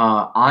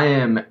 I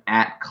am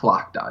at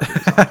Clock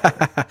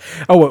Dodgers.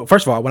 Well,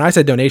 first of all, when I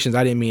said donations,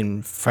 I didn't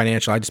mean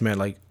financial. I just meant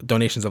like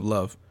donations of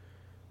love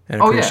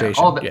and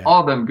appreciation.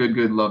 All them good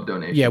love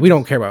donations. Yeah, we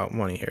don't care about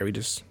money here. We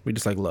just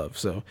like love.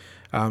 So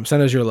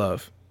send us your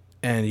love.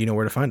 And you know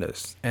where to find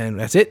us. And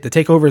that's it. The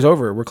takeover is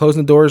over. We're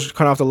closing the doors,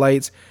 cutting off the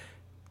lights.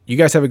 You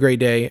guys have a great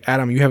day.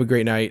 Adam, you have a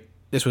great night.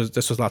 This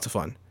was lots of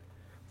fun.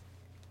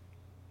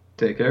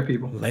 Take care,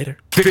 people. Later.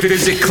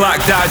 Visit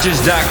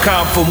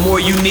ClockDodgers.com for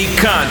more unique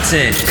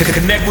content.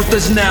 Connect with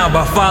us now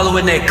by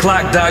following at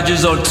Clock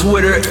Dodgers on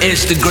Twitter,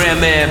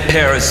 Instagram, and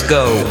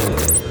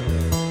Periscope.